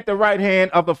we are at the right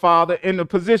hand of the Father in the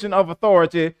position of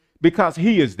authority because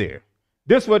he is there.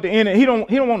 This what the enemy, he don't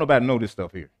want nobody to know this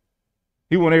stuff here.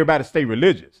 He want everybody to stay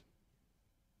religious.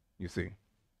 You see.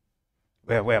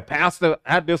 Well, Pastor,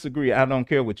 I disagree. I don't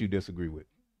care what you disagree with.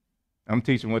 I'm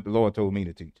teaching what the Lord told me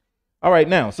to teach. All right,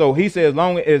 now, so he says,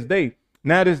 long as they,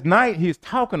 now this night he's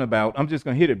talking about, I'm just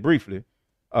going to hit it briefly.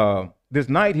 This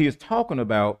night he is talking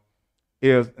about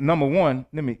is, number one,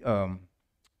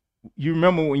 you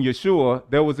remember when Yeshua,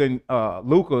 there was in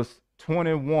Lucas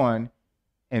 21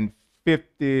 and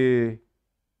 53.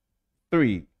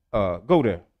 Go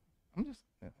there.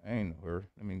 I ain't no hurry.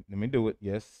 Let me do it.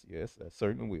 Yes, I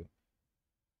certainly will.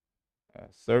 I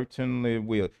certainly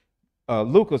will.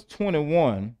 Lucas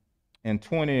 21 and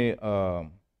 20.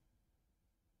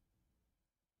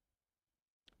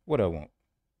 What I want?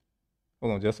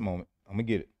 Hold on just a moment. I'm going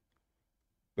to get it.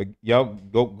 But y'all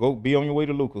go be on your way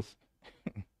to Lucas.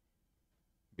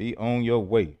 Be on your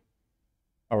way.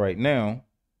 All right, now,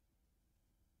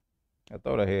 I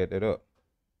thought I had that up.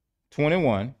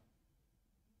 21.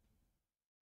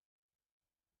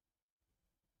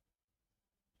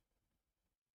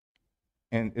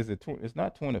 And is it? It's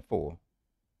not 24.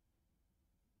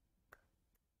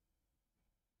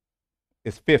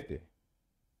 It's 50.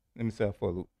 Let me say for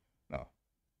a loop. No.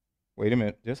 Wait a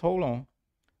minute. Just hold on.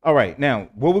 All right. Now,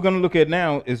 what we're going to look at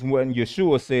now is when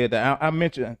Yeshua said that I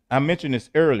mentioned this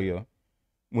earlier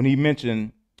when he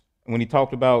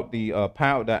talked about the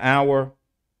hour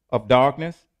of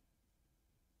darkness.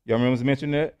 Y'all remember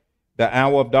mentioning that? The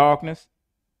hour of darkness.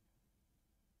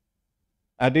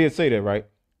 I did say that, right?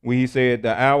 When he said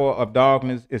the hour of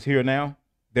darkness is here now.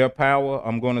 Their power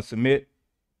I'm going to submit.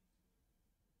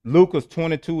 Lucas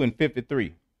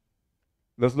 22:53.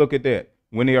 Let's look at that.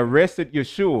 When they arrested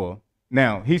Yeshua,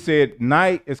 now he said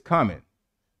night is coming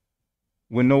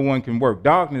when no one can work.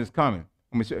 Darkness is coming.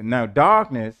 Now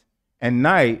darkness and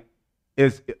night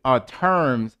are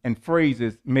terms and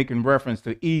phrases making reference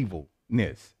to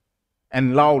evilness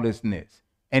and lawlessness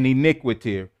and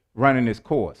iniquity running its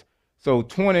course. So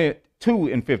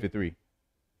 22:53.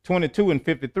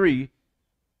 22:53.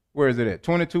 Where is it at?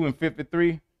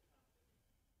 22:53.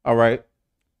 All right.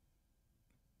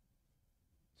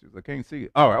 I can't see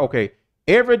it. All right. Okay.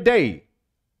 Every day,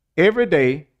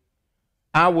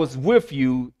 I was with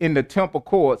you in the temple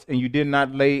courts, and you did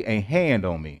not lay a hand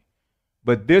on me.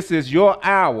 But this is your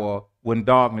hour when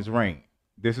darkness reigns.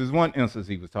 This is one instance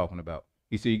he was talking about.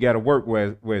 He said you got to work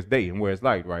where it's day and where it's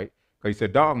light, right? Because he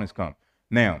said darkness come.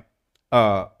 Now,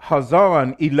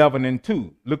 Hazan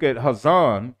 11:2. Look at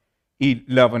Hazan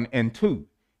 11:2.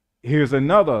 Here's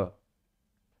another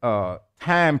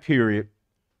time period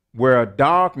where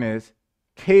darkness,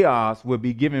 chaos will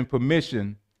be given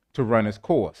permission to run its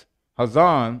course.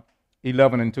 Hazan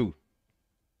 11:2.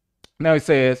 Now it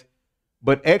says,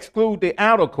 but exclude the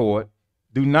outer court,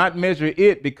 do not measure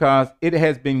it because it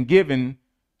has been given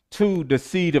to the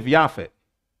seed of Japhet.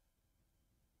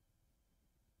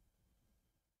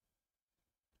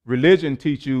 Religion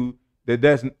teach you that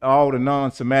that's all the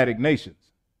non-Semitic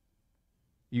nations.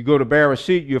 You go to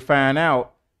Bereshit, you'll find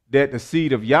out that the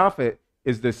seed of Japhet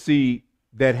is the seed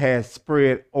that has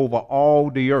spread over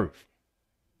all the earth,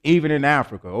 even in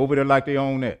Africa, over there like they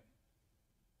own that.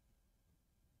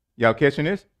 Y'all catching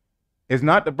this? It's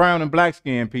not the brown and black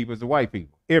skinned people, it's the white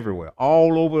people, everywhere,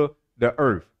 all over the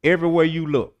earth, everywhere you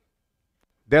look.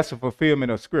 That's a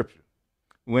fulfillment of scripture.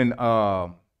 When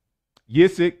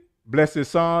Yitzhak blessed his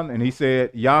son, and he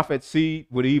said Japhet's seed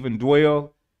would even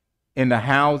dwell in the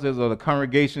houses or the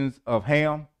congregations of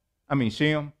Shem,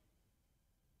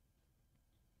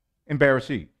 in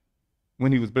Bereshit,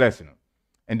 when he was blessing them.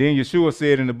 And then Yeshua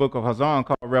said in the book of Hazan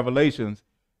called Revelations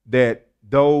that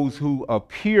those who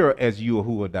appear as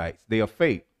Yehudites, they are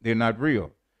fake, they're not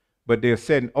real, but they're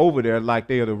sitting over there like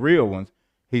they are the real ones.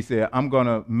 He said, I'm going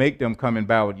to make them come and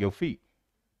bow at your feet.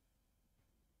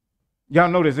 Y'all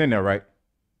know this in there, right?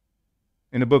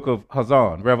 In the book of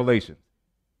Hazan, Revelation.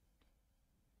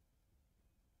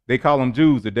 They call them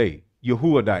Jews today,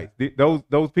 Yehudites.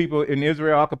 Those people in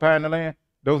Israel occupying the land,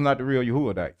 those are not the real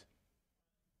Yehudites.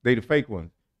 They the fake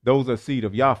ones. Those are seed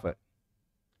of Japhet.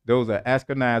 Those are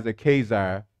Ashkenazi,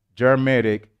 Khazar,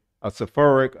 Germanic,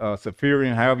 Sephoric,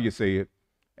 Saphirian, however you say it,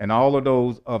 and all of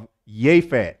those of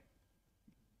Japhet.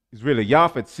 It's really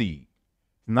Japhet's seed,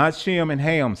 not Shem and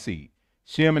Ham seed.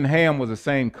 Shem and Ham was the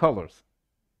same colors.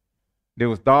 There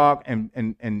was dark, and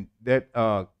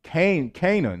that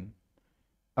Canaan,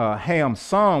 Ham's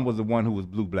son was the one who was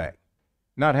blue-black,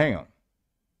 not Ham.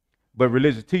 But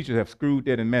religious teachers have screwed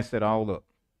that and messed that all up,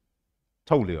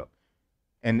 totally up.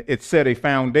 And it set a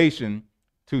foundation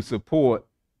to support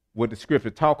what the scripture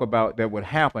talk about that would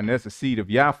happen. That's the seed of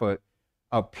Japhet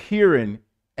appearing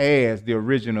as the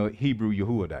original Hebrew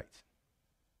Yehudites.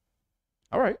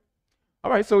 All right.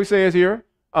 So he says here,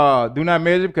 do not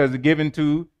measure because it's given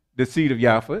to the seed of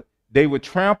Japhet. They would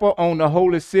trample on the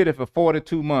holy city for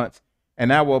 42 months,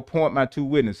 and I will appoint my 2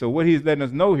 witnesses. So what he's letting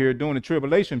us know here, during the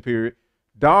tribulation period,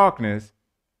 darkness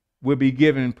will be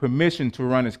given permission to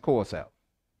run its course out.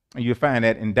 And you'll find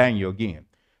that in Daniel again.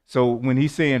 So when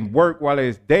he's saying work while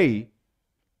there's day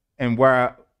and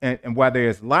while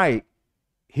there's light,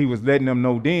 he was letting them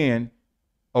know then,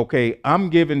 okay, I'm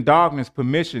giving darkness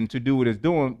permission to do what it's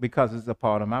doing because it's a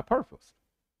part of my purpose.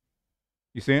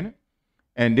 You seeing it?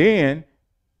 And then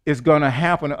it's going to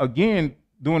happen again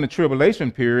during the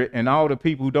tribulation period, and all the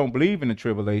people who don't believe in the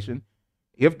tribulation,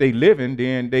 if they live in,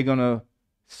 then they're going to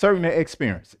certainly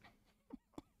experience it.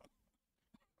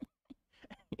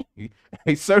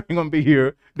 They certainly going to be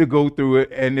here to go through it,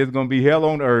 and there's going to be hell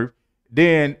on earth.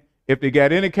 Then if they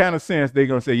got any kind of sense, they're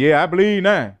going to say, yeah, I believe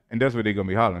now. And that's what they're going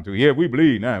to be hollering to. Yeah, we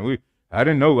believe now. I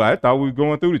didn't know. I thought we were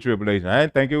going through the tribulation. I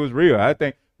didn't think it was real.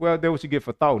 Well, that's what you get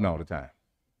for thoughting all the time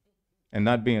and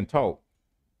not being taught.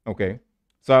 Okay.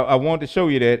 So I wanted to show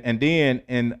you that. And then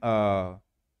in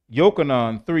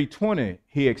Yochanan 3:20,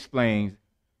 he explains,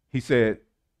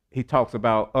 he talks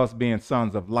about us being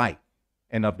sons of light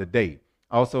and of the day.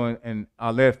 Also in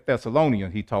our last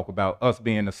Thessalonians, he talked about us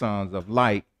being the sons of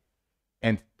light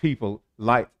and people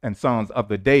light and sons of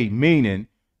the day, meaning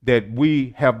that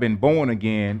we have been born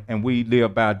again and we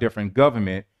live by a different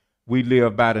government. We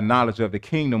live by the knowledge of the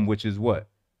kingdom, which is what?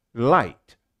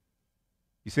 Light.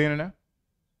 You seeing it now?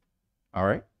 All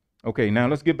right. Okay, now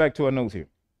let's get back to our notes here.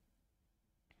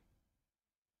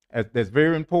 That's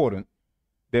very important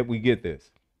that we get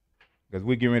this, because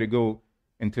we're getting ready to go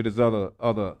into this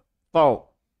other thought,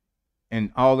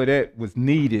 and all of that was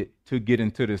needed to get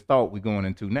into this thought we're going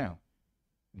into now.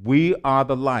 We are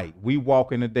the light. We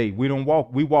walk in the day. We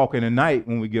walk in the night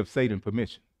when we give Satan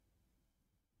permission.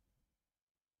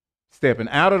 Stepping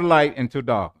out of the light into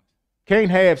darkness.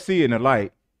 Can't have see in the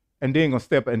light and then gonna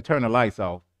step and turn the lights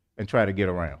off and try to get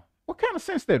around. What kind of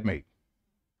sense that make?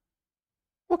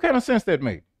 What kind of sense that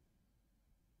make?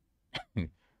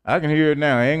 I can hear it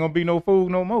now. Ain't gonna be no fool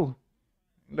no more.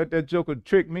 Let that joker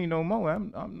trick me no more.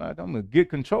 I'm gonna get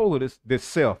control of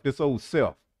this old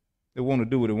self that want to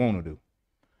do what it want to do.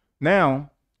 Now,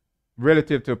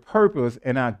 relative to purpose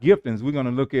and our giftings, we're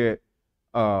gonna look at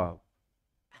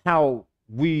how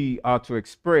we are to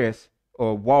express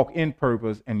or walk in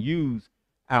purpose and use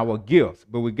our gifts.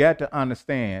 But we got to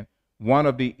understand one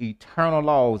of the eternal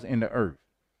laws in the earth.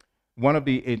 One of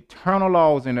the eternal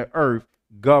laws in the earth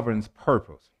governs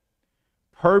purpose.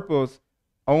 Purpose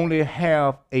only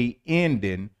have a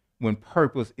ending when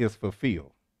purpose is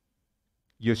fulfilled.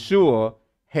 Yeshua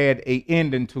had a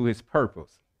ending to his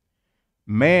purpose.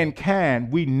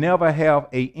 Mankind, we never have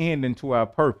a ending to our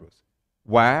purpose.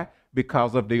 Why?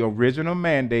 Because of the original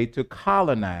mandate to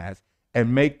colonize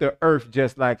and make the earth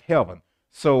just like heaven.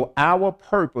 So our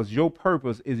purpose, your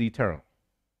purpose, is eternal.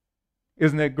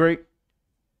 Isn't that great?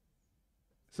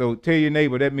 So tell your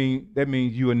neighbor that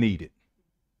means you are needed.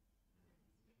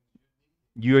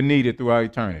 You are needed throughout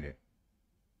eternity.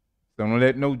 So don't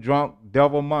let no drunk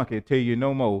devil monkey tell you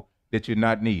no more that you're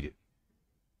not needed.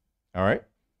 All right?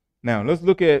 Now let's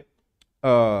look at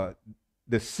the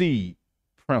seed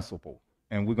principle,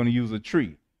 and we're going to use a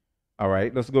tree. All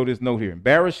right, let's go to this note here. In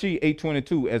Bereshit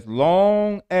 8:22, as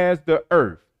long as the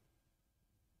earth,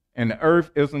 and the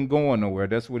earth isn't going nowhere,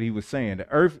 that's what he was saying. The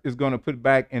earth is going to put it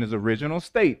back in its original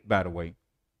state, by the way.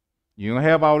 You're going to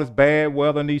have all this bad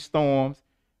weather and these storms,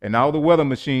 and all the weather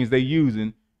machines they're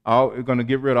using, are going to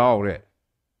get rid of all that.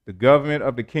 The government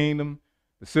of the kingdom,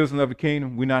 the citizens of the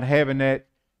kingdom, we're not having that.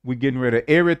 We're getting rid of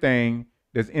everything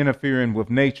that's interfering with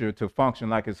nature to function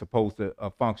like it's supposed to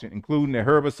function, including the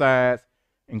herbicides,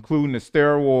 including the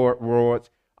steroids,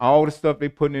 all the stuff they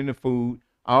putting in the food,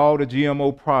 all the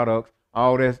GMO products,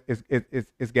 all that,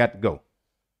 it's got to go.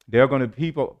 There are going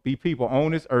to be people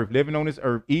on this earth, living on this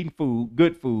earth, eating food,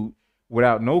 good food,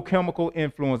 without no chemical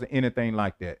influence or anything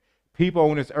like that. People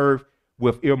on this earth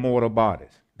with immortal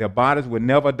bodies. Their bodies will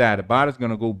never die. The body's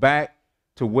going to go back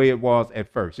to where it was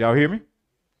at first. Y'all hear me?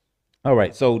 All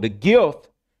right, so the gift,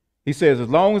 he says, as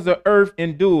long as the earth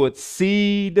endured,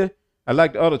 seed, I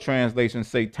like the other translations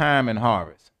say time and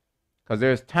harvest, because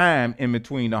there's time in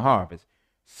between the harvest.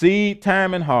 Seed,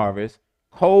 time, and harvest,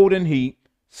 cold and heat,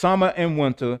 summer and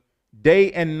winter,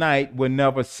 day and night will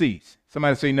never cease.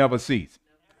 Somebody say never cease.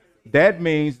 That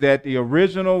means that the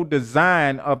original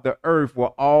design of the earth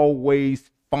will always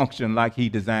function like he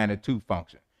designed it to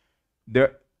function.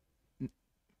 Get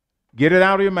it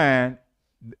out of your mind.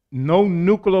 No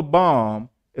nuclear bomb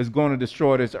is going to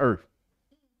destroy this earth.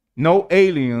 No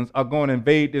aliens are going to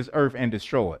invade this earth and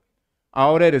destroy it.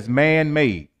 All that is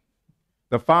man-made.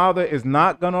 The Father is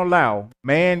not going to allow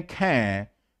mankind.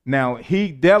 Now,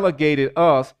 he delegated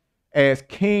us as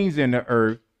kings in the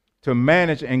earth to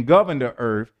manage and govern the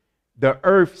earth. The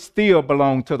earth still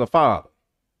belongs to the Father.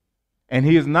 And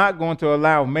he is not going to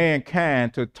allow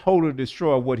mankind to totally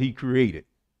destroy what he created.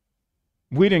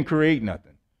 We didn't create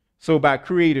nothing. So by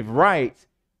creative rights,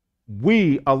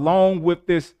 we, along with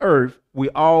this earth, we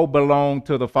all belong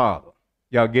to the Father.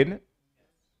 Y'all getting it?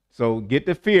 So get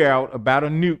the fear out about a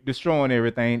nuke destroying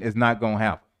everything. It's not going to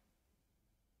happen.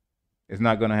 It's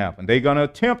not going to happen. They're going to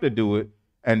attempt to do it,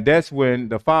 and that's when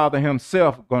the Father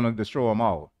himself going to destroy them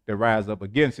all. They rise up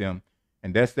against him,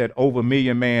 and that's that over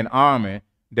million-man army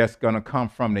that's going to come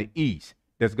from the east,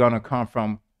 that's going to come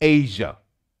from Asia.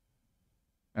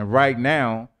 And right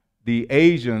now, the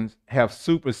Asians have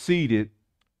superseded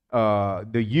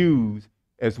the Jews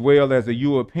as well as the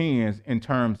Europeans in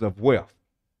terms of wealth.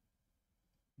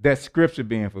 That's scripture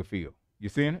being fulfilled. You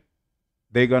seeing it?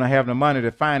 They're going to have the money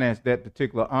to finance that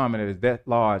particular army that is that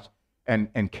large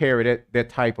and carry that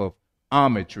type of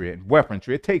armament and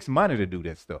weaponry. It takes money to do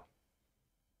that stuff.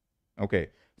 Okay,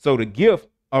 so the gift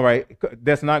All right,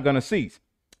 that's not going to cease.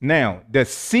 Now, the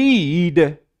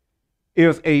seed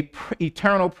is a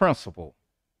eternal principle.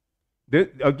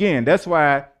 Again, that's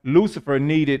why Lucifer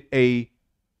needed a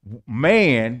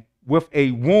man with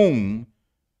a womb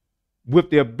with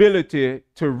the ability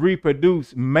to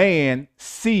reproduce man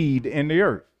seed in the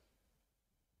earth.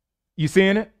 You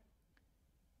seeing it?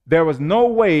 There was no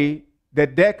way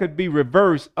that could be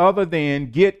reversed other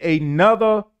than get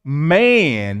another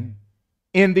man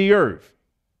in the earth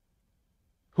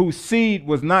whose seed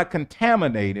was not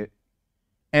contaminated,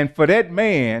 and for that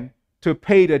man to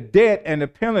pay the debt and the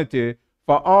penalty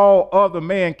for all other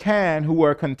mankind who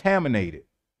are contaminated,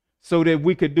 so that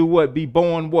we could do what? Be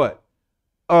born what?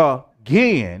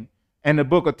 Again. And the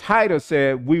book of Titus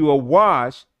said we were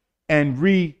washed and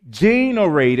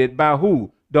regenerated by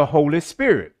who? The Holy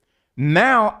Spirit.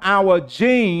 Now our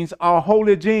genes are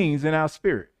holy genes in our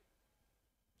spirit.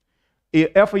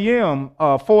 Ephesians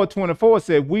 4:24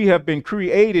 said we have been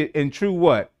created in true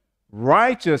what?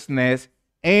 Righteousness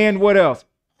and what else?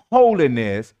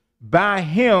 Holiness by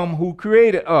him who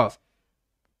created us.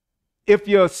 If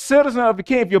you're a citizen of the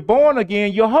king, if you're born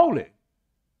again, you're holy.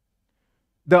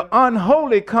 The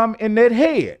unholy come in that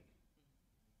head.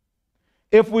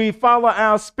 If we follow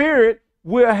our spirit,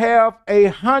 we'll have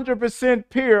 100%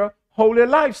 pure, holy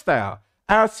lifestyle.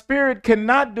 Our spirit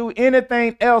cannot do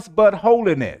anything else but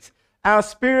holiness. Our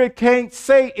spirit can't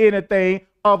say anything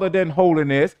other than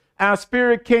holiness. Our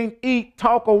spirit can't eat,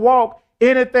 talk, or walk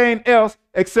anything else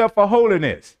except for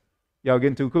holiness. Y'all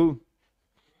getting too cool?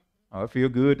 Oh, it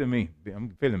feels good to me.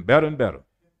 I'm feeling better and better.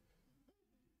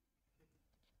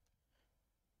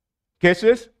 Catch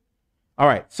this? All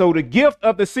right. So the gift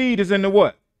of the seed is in the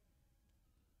what?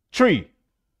 Tree.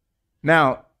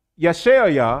 Now,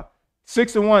 Yeshaya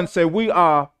 6:1 say we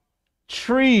are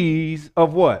trees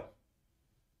of what?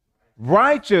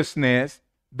 Righteousness,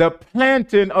 the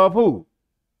planting of who?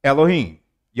 Elohim,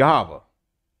 Yahweh.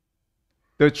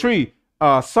 The tree.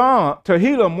 Psalm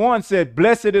Tehillim 1 said,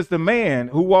 blessed is the man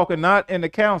who walketh not in the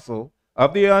counsel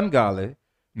of the ungodly,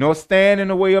 nor stand in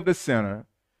the way of the sinner,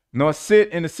 nor sit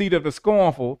in the seat of the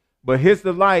scornful, but his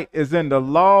delight is in the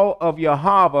law of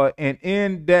Yahweh, and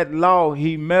in that law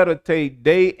he meditate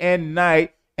day and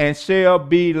night, and shall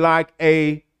be like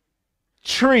a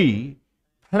tree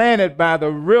planted by the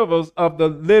rivers of the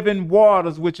living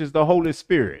waters, which is the Holy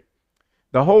Spirit.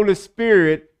 The Holy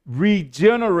Spirit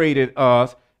regenerated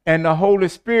us, and the Holy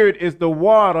Spirit is the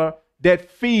water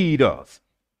that feed us.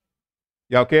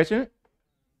 Y'all catching it?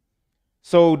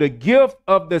 So the gift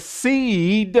of the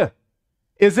seed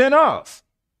is in us.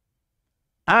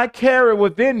 I carry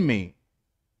within me.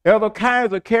 Elder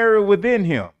Kaiser carry within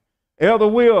him. Elder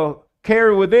Will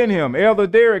carry within him. Elder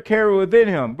Derek carry within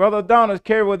him. Brother Adonis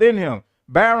carry within him.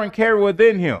 Byron carry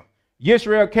within him.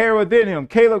 Yisrael carry within him.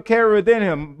 Caleb carry within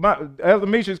him. Elder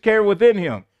Misha's carry within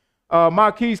him.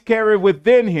 Marquise carry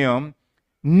within him.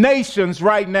 Nations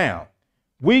right now.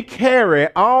 We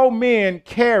carry, all men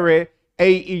carry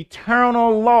a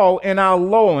eternal law in our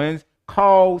loins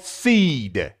called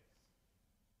seed.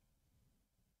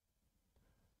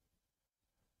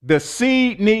 The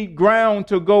seed need ground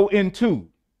to go into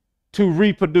to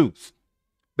reproduce.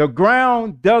 The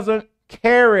ground doesn't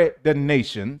carry the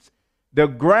nations. The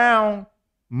ground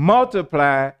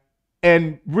multiply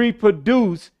and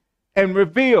reproduce and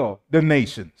reveal the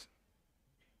nations.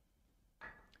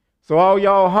 So all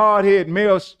y'all hard-headed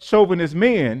male chauvinist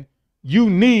men, you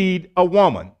need a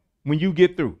woman when you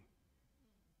get through.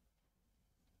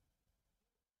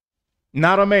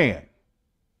 Not a man.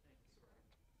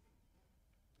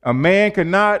 A man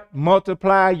cannot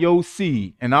multiply your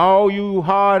seed. And all you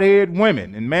hard-headed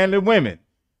women and manly women,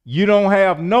 you don't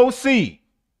have no seed.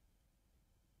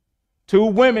 Two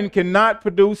women cannot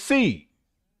produce seed.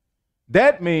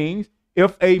 That means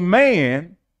if a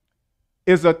man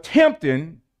is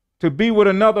attempting to be with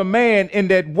another man in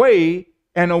that way,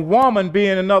 and a woman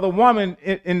being another woman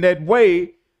in that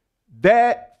way,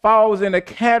 that falls in a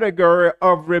category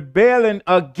of rebelling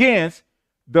against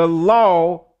the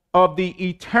law of the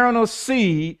eternal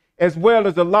seed, as well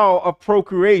as the law of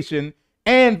procreation,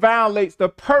 and violates the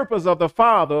purpose of the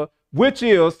Father, which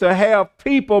is to have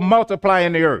people multiply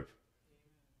in the earth,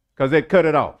 because they cut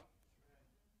it off.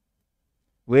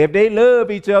 Well, if they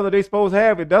love each other, they're supposed to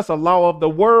have it. That's a law of the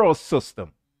world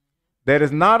system. That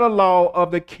is not a law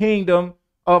of the kingdom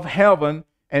of heaven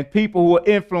and people who are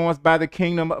influenced by the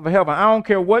kingdom of heaven. I don't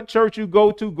care what church you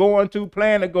go to, going to,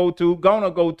 plan to go to, gonna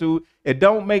go to. It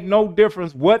don't make no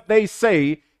difference what they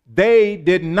say. They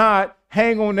did not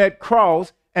hang on that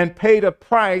cross and pay the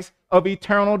price of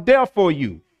eternal death for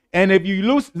you. And if you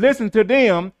listen to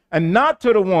them, and not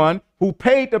to the one who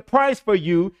paid the price for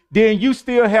you, then you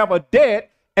still have a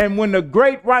debt. And when the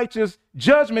great righteous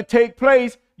judgment take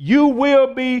place, you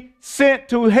will be sent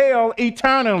to hell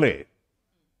eternally.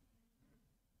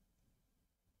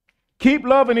 Keep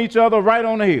loving each other right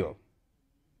on the hill.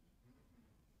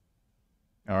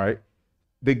 All right.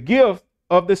 The gift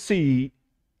of the seed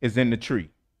is in the tree.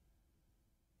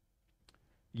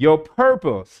 Your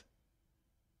purpose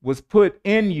was put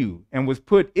in you and was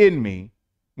put in me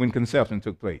when conception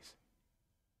took place.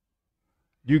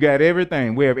 You got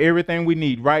everything. We have everything we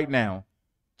need right now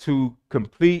to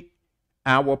complete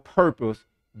our purpose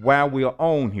while we are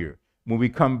on here. When we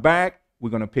come back, we're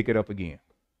going to pick it up again.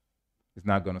 It's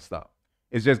not going to stop.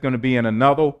 It's just going to be in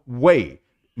another way.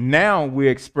 Now we're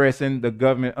expressing the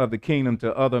government of the kingdom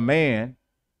to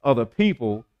other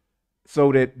people,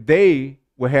 so that they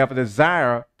will have a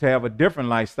desire to have a different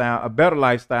lifestyle, a better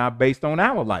lifestyle based on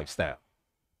our lifestyle.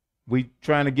 We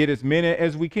trying to get as many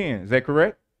as we can. Is that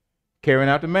correct? Carrying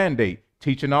out the mandate,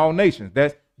 teaching all nations.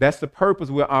 That's the purpose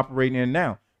we're operating in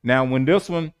now. Now, when this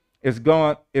one is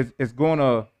going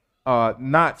to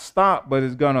not stop, but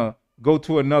it's going to go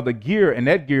to another gear, and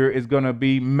that gear is going to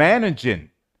be managing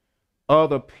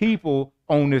other people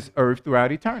on this earth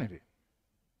throughout eternity.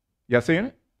 Y'all seeing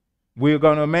it? We're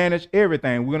going to manage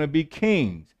everything. We're going to be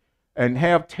kings and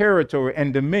have territory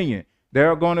and dominion. There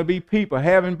are going to be people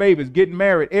having babies, getting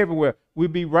married everywhere. We'll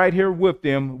be right here with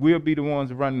them. We'll be the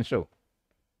ones running the show.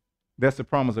 That's the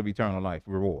promise of eternal life,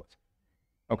 rewards.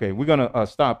 Okay, we're going to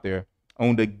stop there.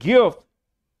 On the gift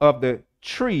of the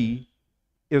tree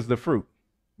is the fruit.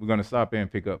 We're going to stop there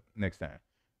and pick up next time.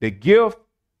 The gift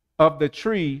of the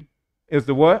tree is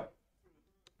the what?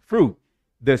 Fruit.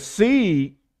 The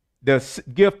seed, the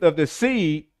gift of the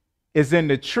seed is in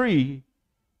the tree,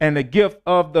 and the gift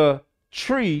of the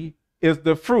tree is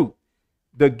the fruit.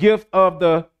 The gift of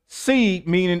the seed,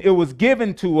 meaning it was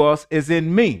given to us, is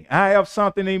in me. I have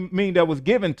something in me that was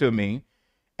given to me,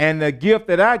 and the gift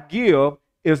that I give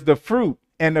is the fruit,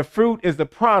 and the fruit is the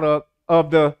product of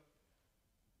the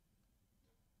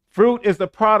fruit is a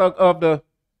product of the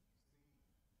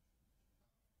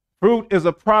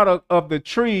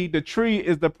tree. The tree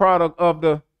is the product of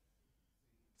the,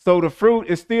 so the fruit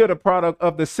is still the product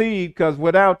of the seed, because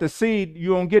without the seed, you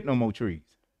don't get no more trees.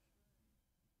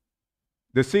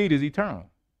 The seed is eternal.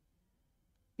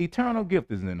 Eternal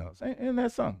gift is in us. Ain't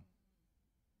that something?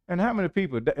 And how many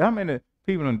people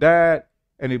have died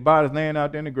and their bodies laying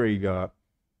out there in the graveyard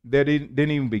that didn't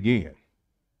even begin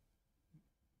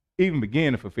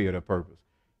to fulfill their purpose?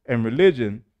 And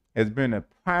religion has been a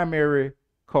primary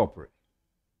culprit.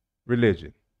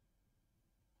 Religion.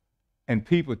 And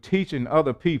people teaching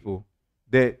other people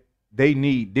that they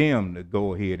need them to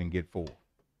go ahead and get forward.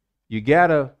 You got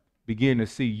to begin to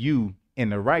see you in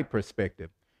the right perspective.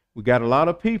 We got a lot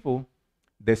of people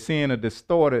that seeing a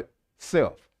distorted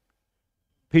self.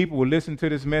 People will listen to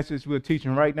this message we're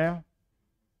teaching right now,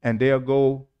 and they'll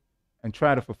go and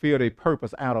try to fulfill their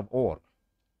purpose out of order.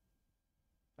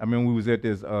 I mean, we was at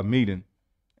this meeting,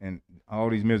 and all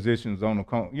these musicians on the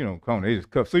corner, they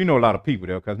just cut. So a lot of people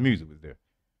there because music was there.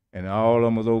 And all of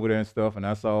them was over there and stuff, and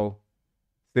I saw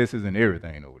sisters and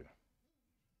everything over there.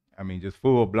 I mean, just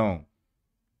full blown.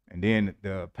 And then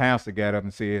the pastor got up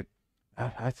and said,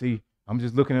 I see, I'm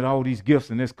just looking at all these gifts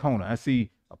in this corner. I see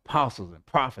apostles and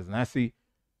prophets, and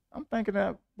I'm thinking,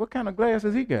 what kind of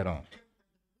glasses he got on?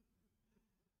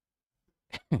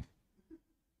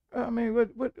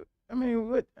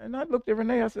 And I looked at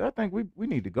Renee, I said, I think we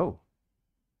need to go.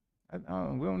 We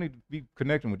don't need to be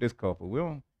connecting with this couple.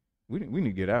 We need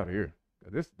to get out of here.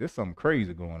 There's something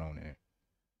crazy going on there.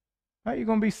 How you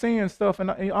going to be seeing stuff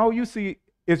and all you see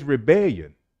is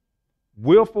rebellion,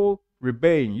 willful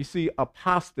rebellion. You see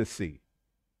apostasy.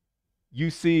 You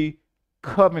see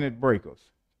covenant breakers.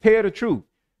 Tell the truth.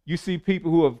 You see people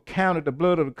who have counted the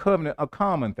blood of the covenant a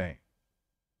common thing.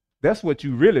 That's what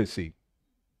you really see.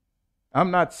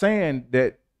 I'm not saying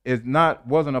that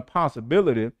wasn't a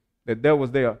possibility, that that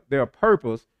was their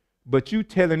purpose, but you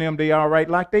telling them they are right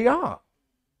like they are.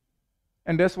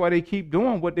 And that's why they keep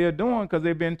doing what they're doing, because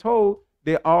they've been told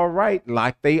they're all right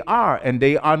like they are, and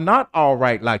they are not all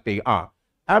right like they are.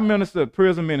 I ministered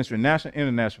prison ministry, national,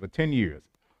 international, for 10 years.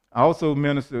 I also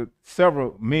ministered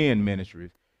several men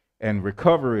ministries and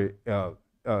recovery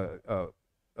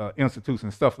institutes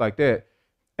and stuff like that.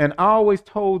 And I always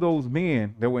told those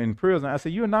men that were in prison, I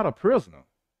said, you're not a prisoner.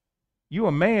 You're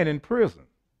a man in prison.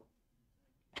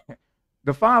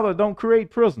 The Father don't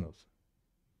create prisoners.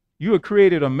 You have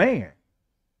created a man.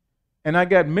 And I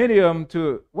got many of them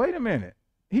to, wait a minute,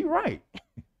 he right.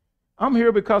 I'm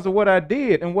here because of what I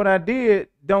did, and what I did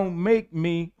don't make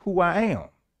me who I am.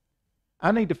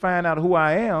 I need to find out who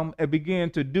I am and begin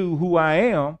to do who I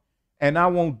am, and I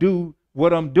won't do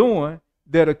what I'm doing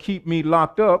that'll keep me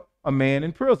locked up, a man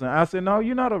in prison. I said, no,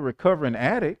 you're not a recovering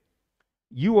addict.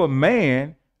 You a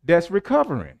man that's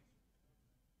recovering.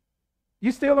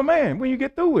 You're still a man when you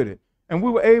get through with it. And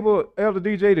we were able, Elder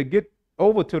DJ, to get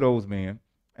over to those men.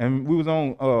 And we was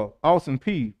on Austin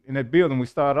P in that building we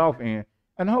started off in.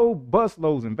 And whole bus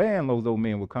loads and van loads of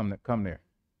men would come there.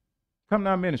 Come to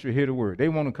our ministry, hear the word. They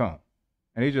want to come.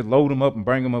 And they just load them up and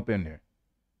bring them up in there.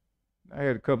 I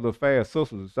had a couple of fast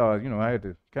sisters that started, I had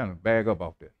to kind of bag up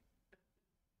off that.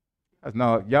 I said,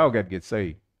 no, y'all got to get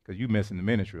saved because you messing the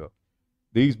ministry up.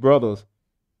 These brothers,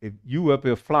 if you up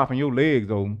here flopping your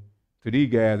legs over to these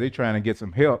guys, they trying to get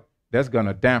some help, that's going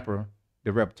to damper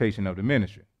the reputation of the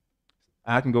ministry.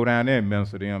 I can go down there and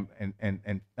minister to them,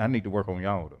 and I need to work on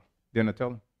y'all, though. Didn't I tell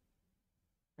them?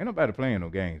 Ain't nobody playing no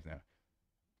games now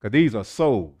because these are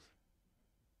souls.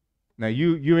 Now,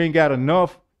 you ain't got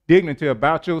enough dignity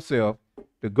about yourself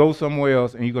to go somewhere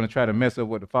else, and you're going to try to mess up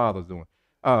what the Father's doing.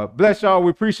 Bless y'all.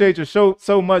 We appreciate your show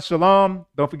so much. Shalom.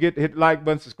 Don't forget to hit the like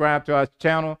button, subscribe to our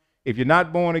channel. If you're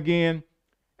not born again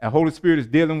and Holy Spirit is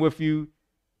dealing with you,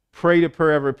 pray the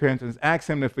prayer of repentance. Ask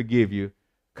him to forgive you.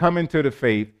 Come into the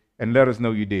faith and let us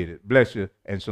know you did it. Bless you and shalom.